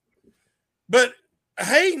thing. But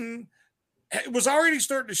Hayden was already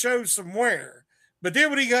starting to show some wear. But then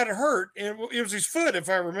when he got hurt, and it was his foot, if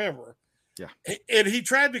I remember. Yeah. And he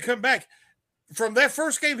tried to come back. From that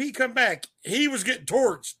first game he come back, he was getting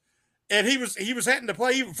torched. And he was having to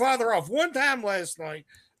play even farther off. One time last night,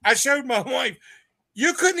 I showed my wife,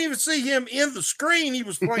 you couldn't even see him in the screen. He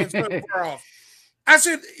was playing so far off. I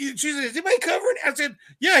said, she said, is anybody covering? I said,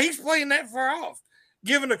 yeah, he's playing that far off,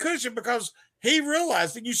 giving a cushion because he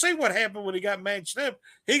realized, and you see what happened when he got matched up.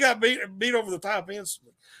 He got beat over the top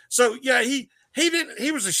instantly. So, yeah, he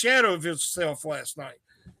was a shadow of himself last night.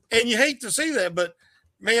 And you hate to see that, but,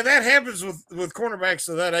 man, that happens with cornerbacks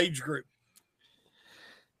of that age group.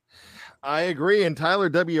 I agree. And Tyler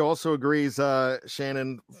W. also agrees,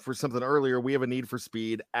 Shannon, for something earlier. We have a need for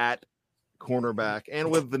speed at cornerback.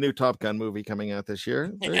 And with the new Top Gun movie coming out this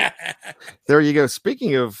year, there you go.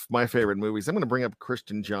 Speaking of my favorite movies, I'm going to bring up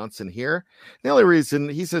Christian Johnson here. The only reason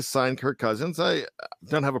he says sign Kirk Cousins, I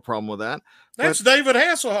don't have a problem with that. That's David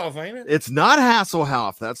Hasselhoff, ain't it? It's not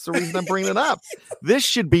Hasselhoff. That's the reason I'm bringing it up. This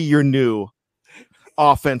should be your new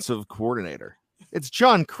offensive coordinator. It's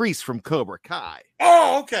John Kreese from Cobra Kai.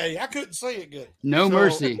 Oh, okay. I couldn't say it good. No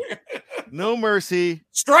mercy. No mercy.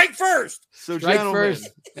 Strike first. So, Strike gentlemen, first.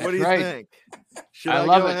 what do you think? Should I I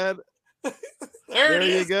love go it. ahead? There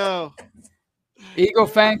you go. Eagle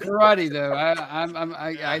Fang Karate, though.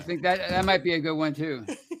 I think that might be a good one too.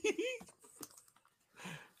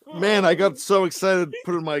 Man, I got so excited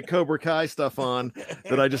putting my Cobra Kai stuff on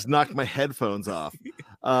that I just knocked my headphones off.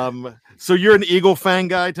 So you're an Eagle Fang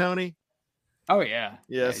guy, Tony? Oh yeah.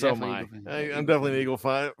 Yeah, so am I. I'm definitely an Eagle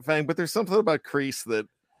Fang, but there's something about Kreese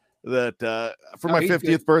that for my 50th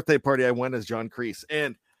good. birthday party, I went as John Kreese,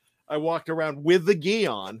 and I walked around with the gi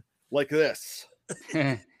on like this.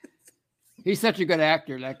 He's such a good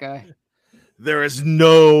actor, that guy. There is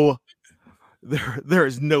no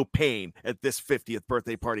pain at this 50th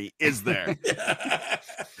birthday party, is there?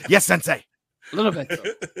 Yes, Sensei. A little bit.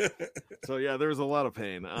 So yeah, there's a lot of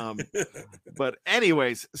pain. But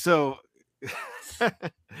anyways, so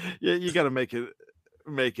you got to make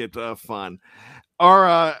it fun. Our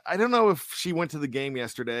I don't know if she went to the game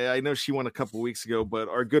yesterday. I know she went a couple weeks ago, but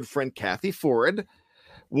our good friend Kathy Ford,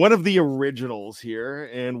 one of the originals here,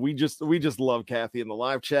 and we just love Kathy in the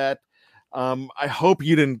live chat. I hope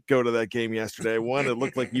you didn't go to that game yesterday. One, it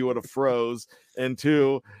looked like you would have froze, and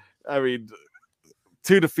two, I mean,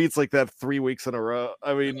 2 defeats like that 3 weeks in a row.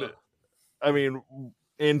 I mean,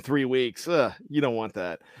 in 3 weeks, you don't want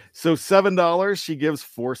that. So $7, she gives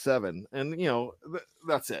 4.7, and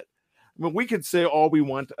that's it. I mean, we could say all we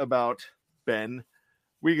want about Ben.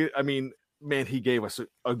 Man, he gave us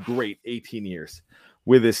a great 18 years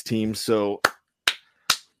with this team. So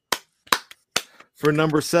for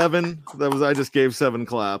number 7, I just gave 7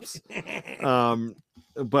 claps.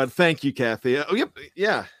 But thank you, Kathy. Oh, yep,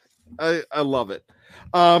 yeah, I love it.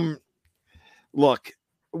 Look,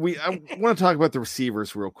 I want to talk about the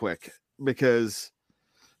receivers real quick because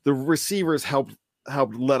the receivers helped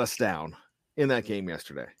let us down in that game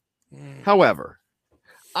yesterday. However,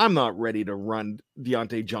 I'm not ready to run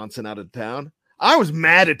Deontay Johnson out of town. I was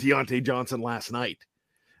mad at Deontay Johnson last night.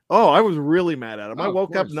 Oh, I was really mad at him. I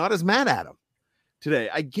woke up not as mad at him today.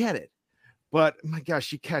 I get it. But my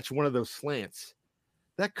gosh, you catch one of those slants.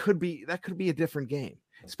 That could be a different game.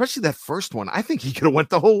 Especially that first one. I think he could have went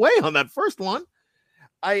the whole way on that first one.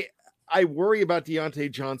 I worry about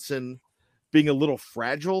Deontay Johnson being a little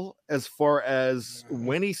fragile as far as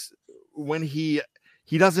when he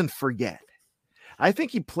doesn't forget. I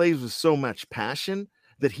think he plays with so much passion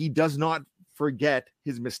that he does not forget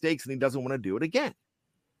his mistakes and he doesn't want to do it again.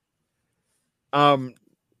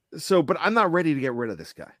 But I'm not ready to get rid of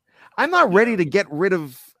this guy. I'm not ready to get rid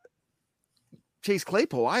of Chase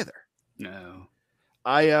Claypool either. No.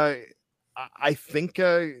 I think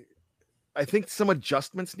some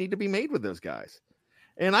adjustments need to be made with those guys.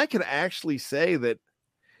 And I could actually say that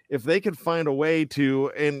if they could find a way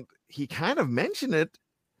to, and he kind of mentioned it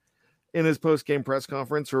in his post-game press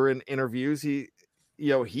conference or in interviews,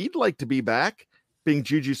 he'd like to be back being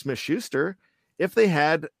Juju Smith-Schuster if they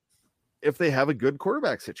have a good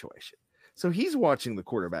quarterback situation. So he's watching the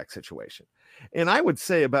quarterback situation. And I would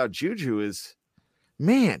say about Juju is,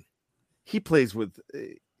 man, he plays with,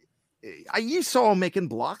 you saw him making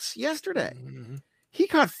blocks yesterday. Mm-hmm. He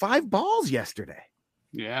caught 5 balls yesterday.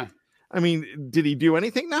 Yeah. I mean, did he do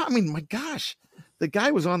anything? No, I mean, my gosh, the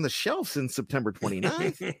guy was on the shelf since September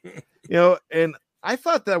 29th, and I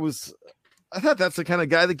thought that's the kind of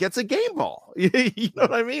guy that gets a game ball. You know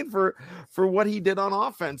what I mean? For what he did on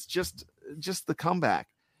offense, just the comeback.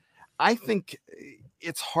 I think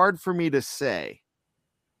it's hard for me to say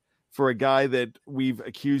for a guy that we've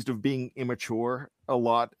accused of being immature a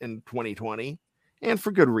lot in 2020, and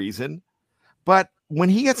for good reason. But when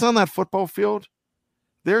he gets on that football field,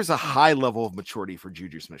 there's a high level of maturity for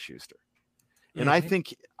Juju Smith-Schuster. And I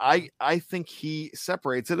think he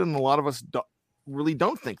separates it, and a lot of us really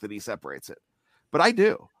don't think that he separates it. But I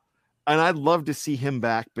do. And I'd love to see him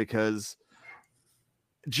back because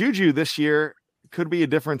Juju this year could be a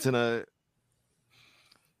difference in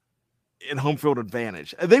home field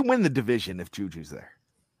advantage. They win the division if Juju's there.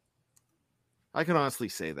 I can honestly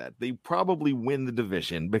say that. They probably win the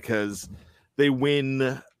division because they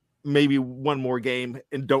win maybe one more game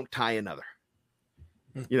and don't tie another.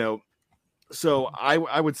 So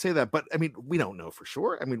I would say that, but I mean, we don't know for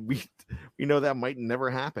sure. I mean, we know that might never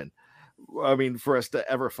happen. I mean, for us to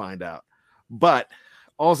ever find out. But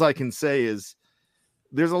all I can say is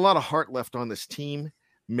there's a lot of heart left on this team.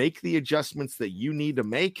 Make the adjustments that you need to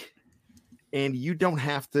make, and you don't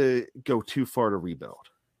have to go too far to rebuild.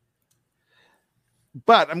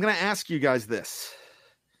 But I'm going to ask you guys this.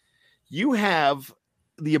 You have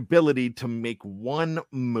the ability to make one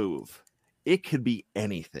move. It could be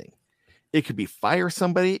anything. It could be fire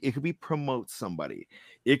somebody. It could be promote somebody.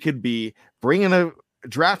 It could be bring in a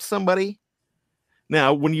draft somebody.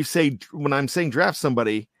 Now, when I'm saying draft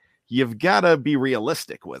somebody, you've got to be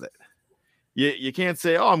realistic with it. You can't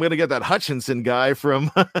say, oh, I'm going to get that Hutchinson guy from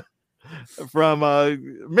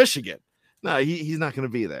Michigan. No, he's not going to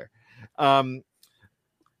be there.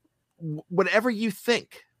 Whatever you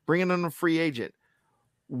think, bringing in a free agent,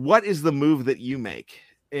 what is the move that you make?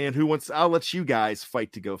 And I'll let you guys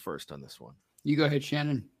fight to go first on this one. You go ahead,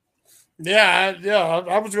 Shannon. Yeah.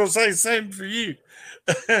 I was going to say the same for you.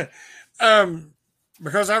 Because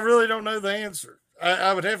I really don't know the answer.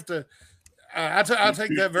 I would have to, I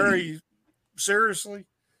take that very seriously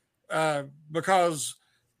because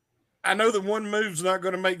I know that one move's not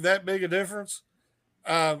going to make that big a difference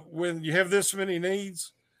when you have this many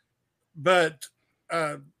needs. But,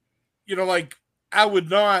 like I would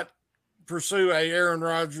not pursue a Aaron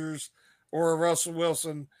Rodgers or a Russell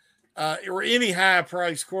Wilson or any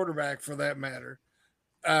high-priced quarterback for that matter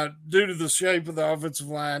due to the shape of the offensive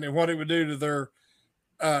line and what it would do to their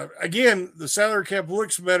again, the salary cap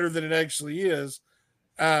looks better than it actually is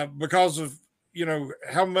because of,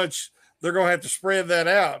 how much they're going to have to spread that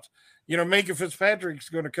out. Minka Fitzpatrick's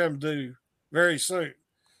going to come due very soon.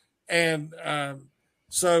 And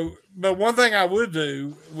but one thing I would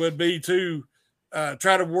do would be to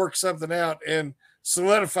try to work something out and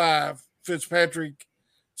solidify Fitzpatrick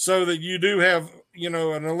so that you do have,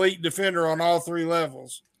 an elite defender on all 3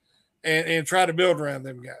 levels and try to build around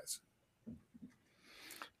them guys.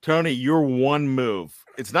 Tony, your one move.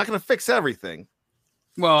 It's not going to fix everything.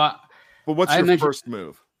 Well, but what's your first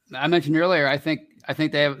move? I mentioned earlier, I think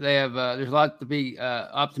they have there's a lot to be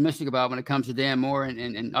optimistic about when it comes to Dan Moore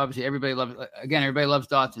and obviously everybody loves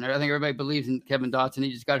Dotson. I think everybody believes in Kevin Dotson.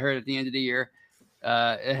 He just got hurt at the end of the year.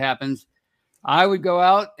 It happens. I would go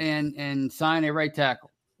out and sign a right tackle.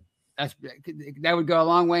 That would go a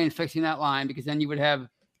long way in fixing that line because then you would have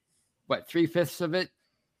 3/5 of it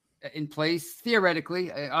in place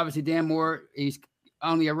theoretically. Obviously, Dan Moore, he's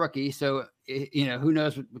only a rookie, so who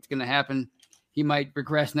knows what's going to happen. He might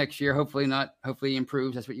regress next year. Hopefully not. Hopefully he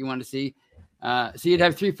improves. That's what you want to see. So you'd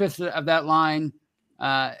have 3/5 of that line,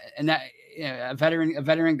 and that a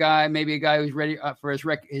veteran guy, maybe a guy who's ready for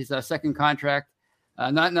his second contract.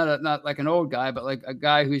 Not like an old guy, but like a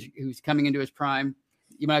guy who's coming into his prime.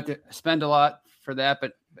 You might have to spend a lot for that,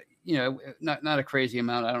 but not a crazy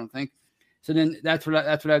amount, I don't think. So then that's what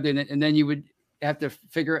I did, and then you would have to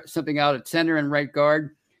figure something out at center and right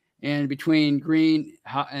guard, and between Green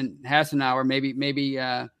and Hassenauer, maybe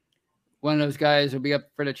one of those guys will be up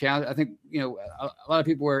for the challenge. I think, a lot of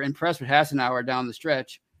people were impressed with Hassenauer down the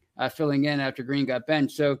stretch, filling in after Green got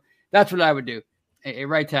benched. So that's what I would do, a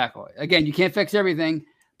right tackle. Again, you can't fix everything,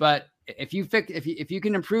 but if you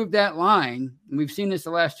can improve that line, and we've seen this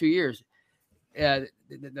the last 2 years, the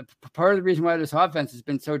part of the reason why this offense has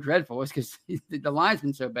been so dreadful is because the line's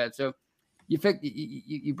been so bad. So you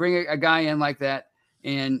bring a guy in like that,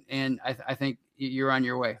 and I think you're on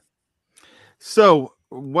your way. So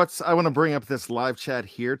I want to bring up this live chat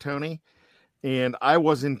here, Tony, and I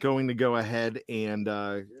wasn't going to go ahead and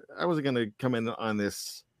I wasn't going to come in on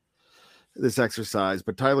this exercise,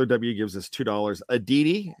 but Tyler W gives us $2.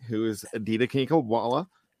 Aditi, who is Adita Kinkawala,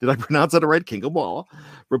 did I pronounce that right? Kinkawala,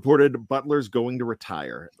 reported Butler's going to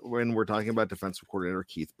retire when we're talking about defensive coordinator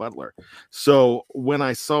Keith Butler. So when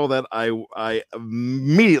I saw that, I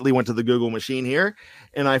immediately went to the Google machine here,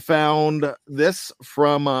 and I found this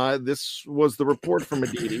from this was the report from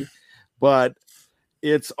Aditi, but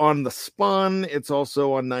it's on the Spun. It's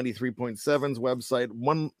also on 93.7's website.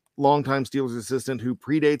 One longtime Steelers assistant who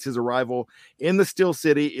predates his arrival in the Steel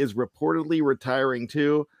City is reportedly retiring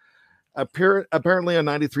too. Apparently on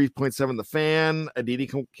 93.7 The Fan, Aditi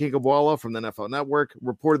Kinkawala from the NFL Network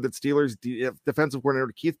reported that Steelers defensive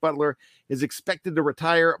coordinator Keith Butler is expected to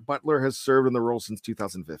retire. Butler has served in the role since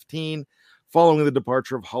 2015, following the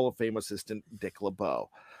departure of Hall of Fame assistant Dick LeBeau.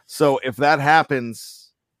 So if that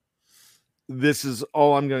happens, this is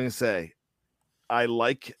all I'm going to say. I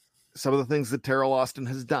like some of the things that Terrell Austin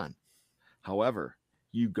has done. However,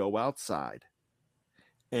 you go outside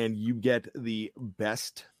and you get the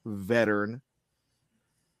best veteran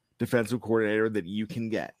defensive coordinator that you can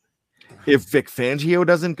get. If Vic Fangio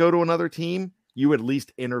doesn't go to another team, you at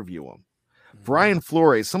least interview him. Brian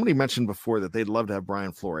Flores, somebody mentioned before that they'd love to have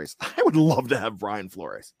Brian Flores. I would love to have Brian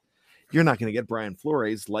Flores. You're not going to get Brian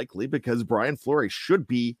Flores likely because Brian Flores should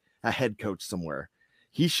be a head coach somewhere.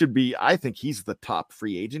 He should be, I think he's the top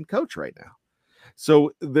free agent coach right now.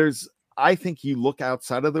 So I think you look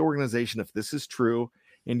outside of the organization if this is true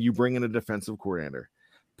and you bring in a defensive coordinator.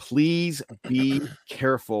 Please be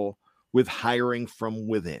careful with hiring from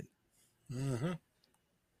within. Mm-hmm.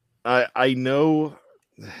 I know,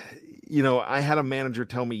 I had a manager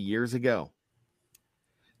tell me years ago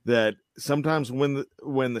that sometimes when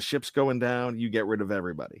the ship's going down, you get rid of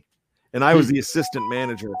everybody. And I was the assistant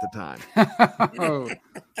manager at the time.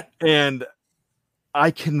 And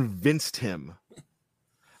I convinced him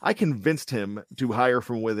to hire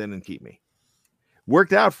from within and keep me.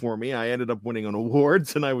 Worked out for me. I ended up winning on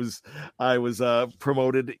awards, and I was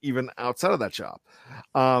promoted even outside of that job.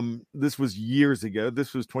 This was years ago.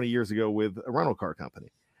 This was 20 years ago with a rental car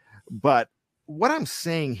company. But what I'm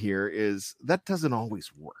saying here is that doesn't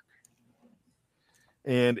always work.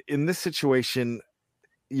 And in this situation,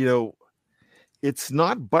 it's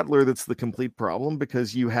not Butler that's the complete problem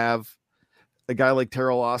because you have a guy like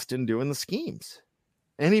Terrell Austin doing the schemes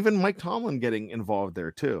and even Mike Tomlin getting involved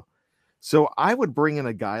there too. So I would bring in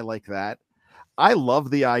a guy like that. I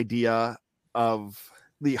love the idea of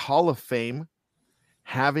the Hall of Fame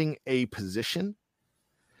having a position,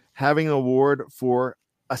 having an award for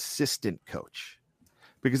assistant coach.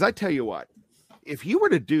 Because I tell you what, if you were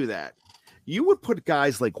to do that, you would put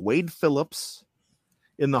guys like Wade Phillips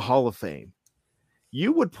in the Hall of Fame.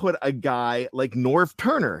 You would put a guy like Norv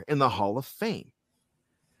Turner in the Hall of Fame.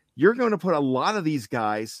 You're going to put a lot of these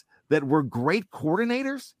guys that were great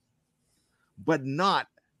coordinators, but not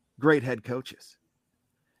great head coaches.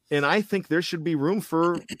 And I think there should be room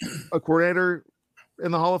for a coordinator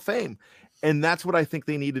in the Hall of Fame. And that's what I think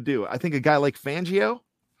they need to do. I think a guy like Fangio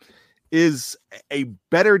is a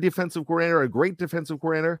better defensive coordinator, a great defensive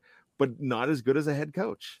coordinator, but not as good as a head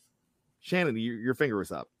coach. Shannon, your finger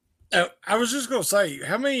was up. I was just going to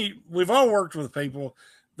say, we've all worked with people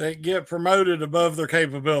that get promoted above their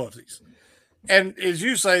capabilities. And as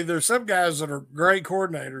you say, there's some guys that are great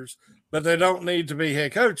coordinators, but they don't need to be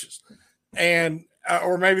head coaches. And,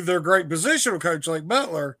 or maybe they're a great positional coach like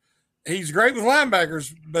Butler. He's great with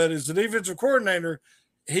linebackers, but as the defensive coordinator,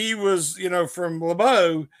 he was, from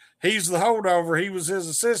LeBeau, he's the holdover. He was his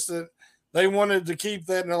assistant. They wanted to keep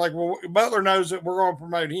that. And they're like, well, Butler knows that we're going to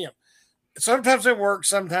promote him. Sometimes it works,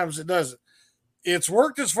 sometimes it doesn't. It's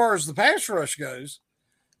worked as far as the pass rush goes.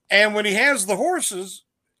 And when he has the horses,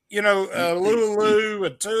 Lulu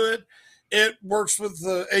and Tuitt, it works with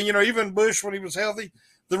even Bush when he was healthy.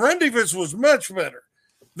 The run defense was much better.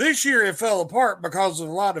 This year it fell apart because of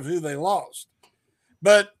a lot of who they lost.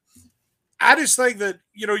 But I just think that,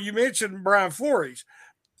 you mentioned Brian Flores.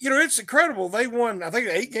 it's incredible. They won, I think,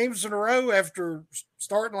 8 games in a row after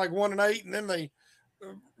starting like 1-8, and then they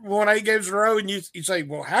won 8 games in a row. And you say,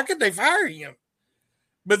 well, how could they fire him?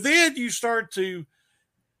 But then you start to,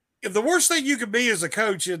 if the worst thing you could be as a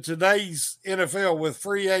coach in today's NFL with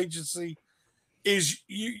free agency is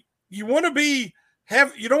you want to be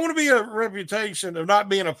you don't want to be a reputation of not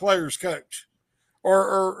being a player's coach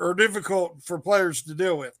or difficult for players to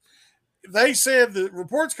deal with. They said the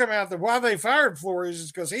reports come out that why they fired Flores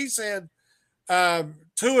is because he said Tua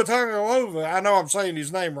Tagovailoa, I know I'm saying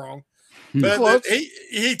his name wrong, but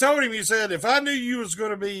he told him, he said, if I knew you was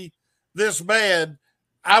going to be this bad,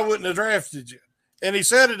 I wouldn't have drafted you. And he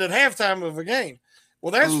said it at halftime of a game.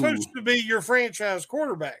 Well, that's supposed to be your franchise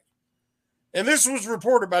quarterback. And this was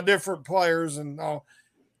reported by different players and all.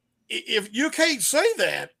 If you can't say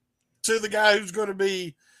that to the guy who's going to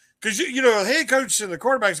be, because a head coach and the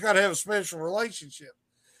quarterback's got to have a special relationship.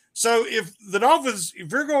 So if the Dolphins,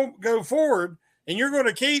 if you're going to go forward and you're going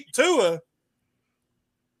to keep Tua,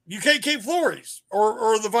 you can't keep Flores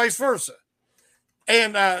or the vice versa.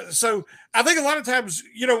 And so I think a lot of times,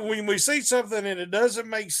 when we see something and it doesn't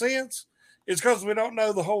make sense, it's because we don't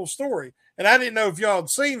know the whole story. And I didn't know if y'all had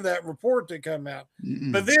seen that report that come out,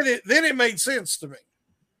 but then it made sense to me.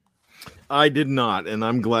 I did not, and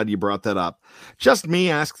I'm glad you brought that up. Just me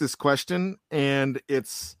asked this question, and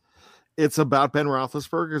it's about Ben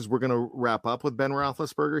Roethlisberger, because we're going to wrap up with Ben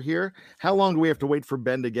Roethlisberger here. How long do we have to wait for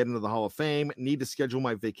Ben to get into the Hall of Fame? Need to schedule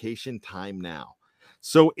my vacation time now.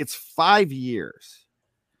 So it's 5 years.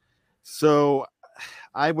 So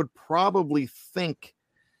I would probably think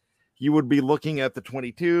you would be looking at the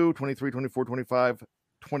 22, 23, 24, 25,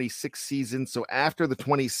 26 season. So after the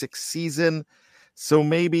 26th season, so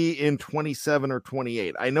maybe in 27 or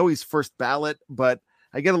 28. I know he's first ballot, but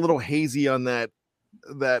I get a little hazy on that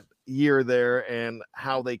year there and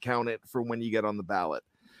how they count it for when you get on the ballot.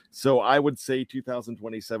 So I would say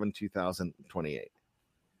 2027, 2028.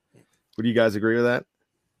 Would you guys agree with that?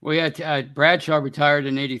 Well, yeah, Bradshaw retired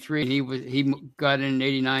in 83. He got in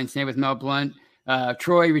 89. Same with Mel Blount.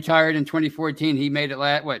 Troy retired in 2014. He made it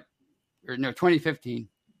 2015.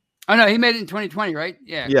 Oh no, he made it in 2020, right?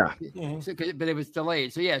 Yeah. Yeah. So, but it was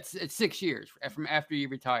delayed. So yeah, it's 6 years from after you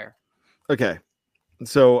retire. Okay.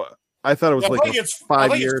 So I thought it was it's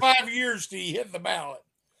 5 years. It's 5 years till you hit the ballot.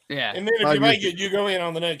 Yeah. And then if you make it, you go in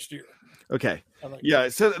on the next year. Okay. Yeah.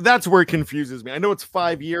 So that's where it confuses me. I know it's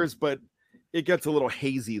 5 years, but it gets a little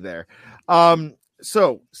hazy there.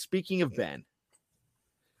 So speaking of Ben,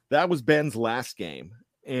 that was Ben's last game,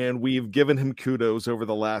 and we've given him kudos over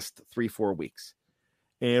the last 3-4 weeks.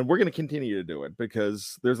 And we're going to continue to do it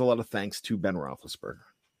because there's a lot of thanks to Ben Roethlisberger.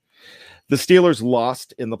 The Steelers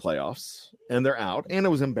lost in the playoffs, and they're out, and it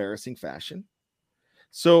was embarrassing fashion.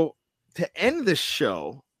 So to end this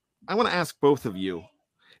show, I want to ask both of you,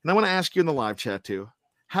 and I want to ask you in the live chat too,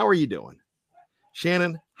 how are you doing?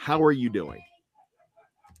 Shannon, how are you doing?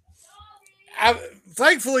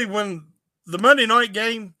 Thankfully, when the Monday night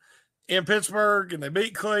game in Pittsburgh and they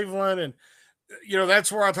beat Cleveland, and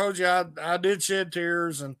that's where I told you I did shed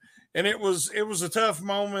tears, and it was a tough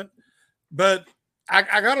moment, but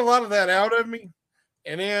I got a lot of that out of me.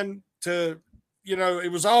 And then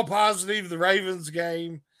it was all positive, the Ravens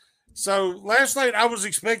game. So last night I was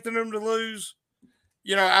expecting them to lose.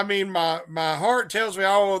 My heart tells me,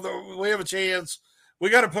 we have a chance. We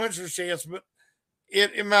got a puncher's chance, but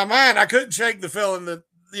in my mind, I couldn't shake the feeling that,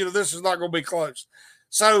 this is not going to be close.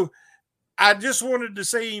 So I just wanted to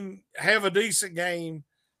see him have a decent game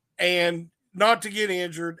and not to get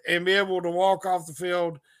injured and be able to walk off the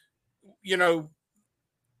field,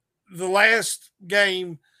 the last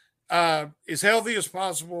game as healthy as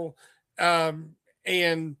possible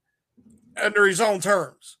and under his own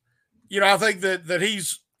terms. I think that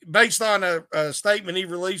he's, based on a statement he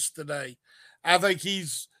released today, I think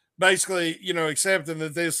he's basically, accepting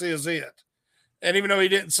that this is it. And even though he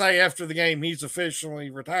didn't say after the game he's officially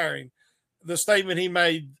retiring, the statement he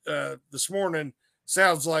made this morning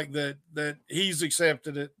sounds like that he's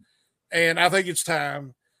accepted it. And I think it's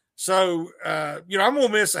time. So, I'm going to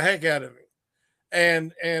miss the heck out of him.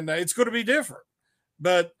 And it's going to be different.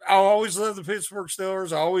 But I'll always love the Pittsburgh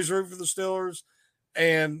Steelers. I always root for the Steelers.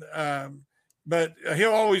 And but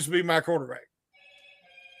he'll always be my quarterback.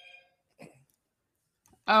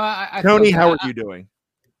 Tony, how are you doing?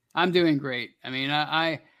 I'm doing great. I mean,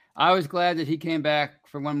 I was glad that he came back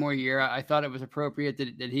for one more year. I thought it was appropriate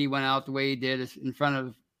that he went out the way he did in front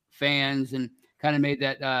of fans and kind of made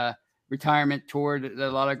that retirement tour that a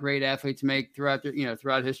lot of great athletes make throughout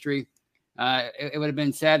history. It would have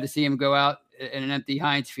been sad to see him go out in an empty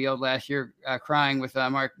Heinz Field last year, crying with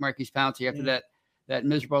Marquise Pouncey after that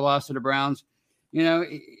miserable loss to the Browns. You know,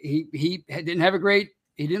 he didn't have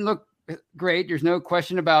he didn't look great. There's no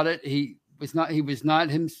question about it. He was not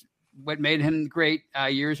him, what made him great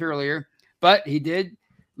years earlier, but he did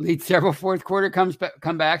lead several fourth quarter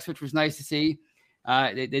comebacks, which was nice to see.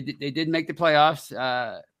 They did make the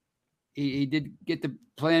playoffs. He did get to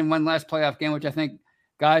play in one last playoff game, which I think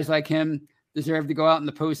guys like him deserve to go out in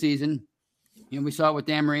the postseason. You know, we saw it with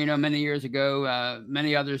Dan Marino many years ago,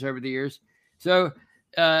 many others over the years. So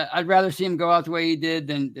I'd rather see him go out the way he did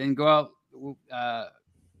than go out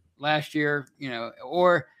last year, you know,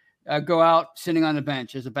 or go out sitting on the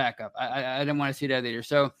bench as a backup. I didn't want to see that either.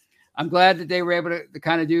 So I'm glad that they were able to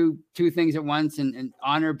kind of do two things at once and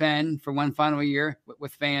honor Ben for one final year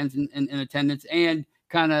with fans in attendance and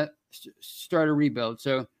kind of start a rebuild.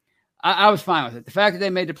 So I was fine with it. The fact that they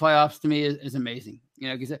made the playoffs to me is amazing. You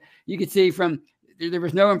know, because you could see there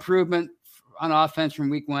was no improvement on offense from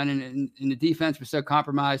week one, and the defense was so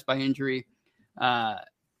compromised by injury that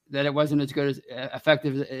it wasn't as good as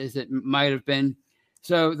effective as it might have been.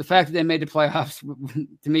 So the fact that they made the playoffs,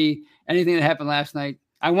 to me, anything that happened last night,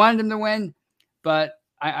 I wanted them to win, but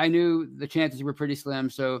I knew the chances were pretty slim.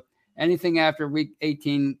 So anything after week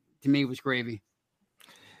 18 to me was gravy.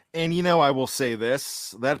 And, you know, I will say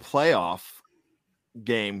this, that playoff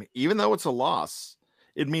game, even though it's a loss,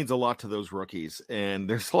 it means a lot to those rookies. And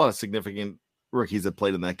there's a lot of significant rookies that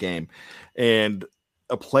played in that game. And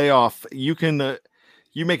a playoff, you can,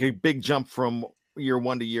 you make a big jump from year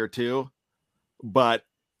one to year two, but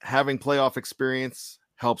having playoff experience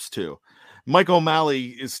helps too. Mike O'Malley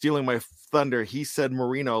is stealing my thunder. He said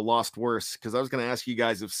Marino lost worse, because I was going to ask you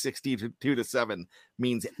guys if 62-7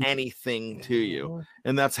 means anything to you.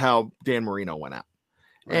 And that's how Dan Marino went out.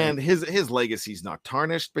 Right. And his legacy's not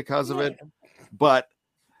tarnished because of it. But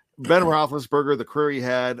Ben Roethlisberger, the career he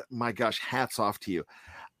had, my gosh, hats off to you.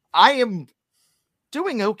 I am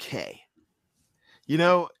doing okay. You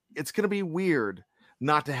know, it's going to be weird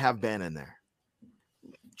not to have Ben in there.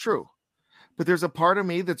 True. But there's a part of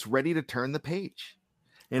me that's ready to turn the page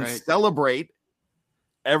and celebrate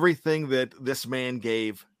everything that this man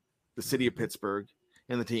gave the city of Pittsburgh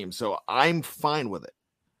and the team. So I'm fine with it.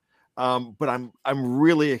 But I'm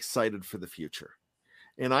really excited for the future.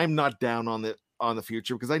 And I'm not down on the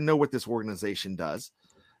future, because I know what this organization does.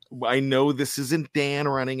 I know this isn't Dan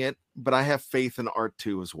running it, but I have faith in Art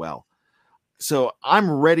too as well. So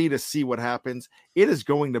I'm ready to see what happens. It is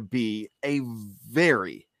going to be a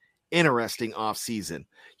very interesting off season.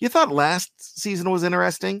 You thought last season was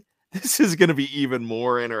interesting? This is going to be even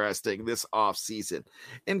more interesting this off season.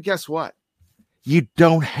 And guess what? You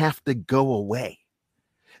don't have to go away.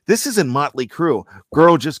 This isn't Motley Crue.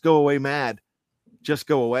 Girl, just go away mad. Just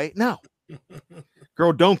go away. No.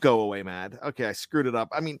 Girl, don't go away mad. Okay, I screwed it up.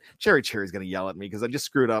 I mean, Cherry's going to yell at me because I just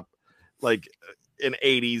screwed up like an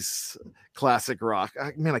 80s classic rock.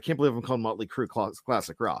 Man, I can't believe I'm calling Motley Crue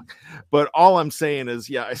classic rock. But all I'm saying is,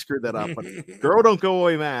 yeah, I screwed that up. But girl, don't go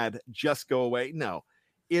away mad. Just go away. No,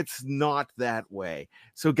 it's not that way.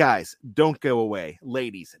 So guys, don't go away.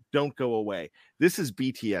 Ladies, don't go away. This is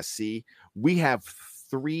BTSC. We have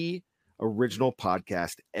 3 original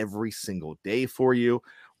podcasts every single day for you.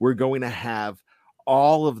 We're going to have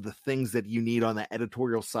all of the things that you need on the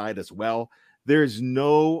editorial side as well. There's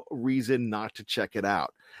no reason not to check it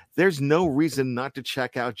out. There's no reason not to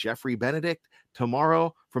check out Jeffrey Benedict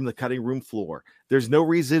tomorrow from the cutting room floor. There's no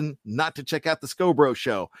reason not to check out the Scobro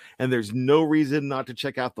show. And there's no reason not to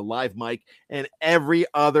check out the Live Mic and every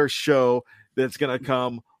other show that's going to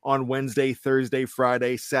come on Wednesday, Thursday,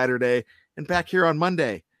 Friday, Saturday, and back here on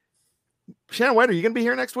Monday. Shannon White, are you going to be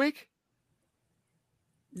here next week?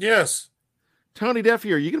 Yes. Tony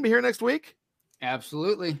Defeo, are you going to be here next week?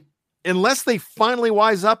 Absolutely. Unless they finally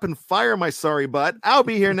wise up and fire my sorry butt, I'll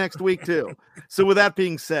be here next week too. So with that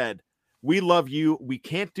being said, we love you. We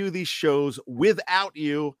can't do these shows without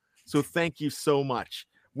you. So thank you so much.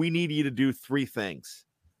 We need you to do 3 things.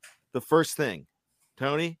 The first thing,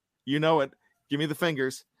 Tony, you know it. Give me the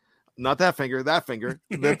fingers. Not that finger, that finger.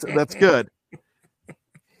 That's good.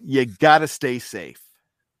 You got to stay safe.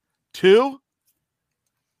 2,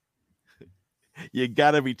 you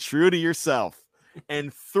got to be true to yourself.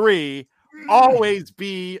 And 3, always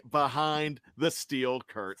be behind the steel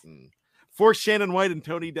curtain. For Shannon White and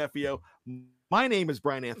Tony Defeo, my name is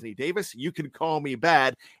Bryan Anthony Davis. You can call me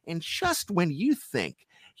bad. And just when you think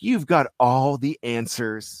you've got all the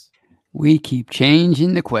answers, we keep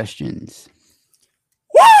changing the questions.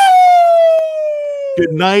 Woo!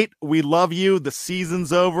 Good night. We love you. The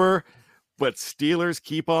season's over, but Steelers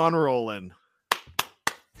keep on rolling.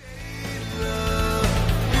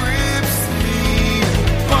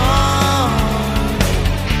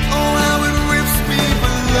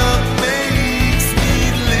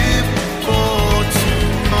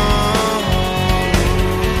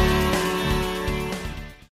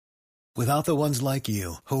 Without the ones like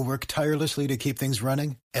you, who work tirelessly to keep things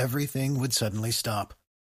running, everything would suddenly stop.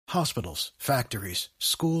 Hospitals, factories,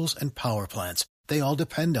 schools, and power plants, they all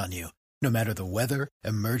depend on you. No matter the weather,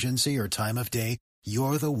 emergency, or time of day,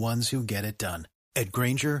 you're the ones who get it done. At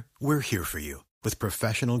Grainger, we're here for you with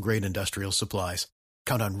professional-grade industrial supplies.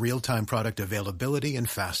 Count on real-time product availability and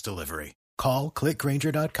fast delivery. Call, click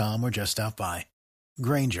Grainger.com, or just stop by.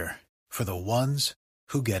 Grainger, for the ones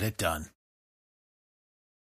who get it done.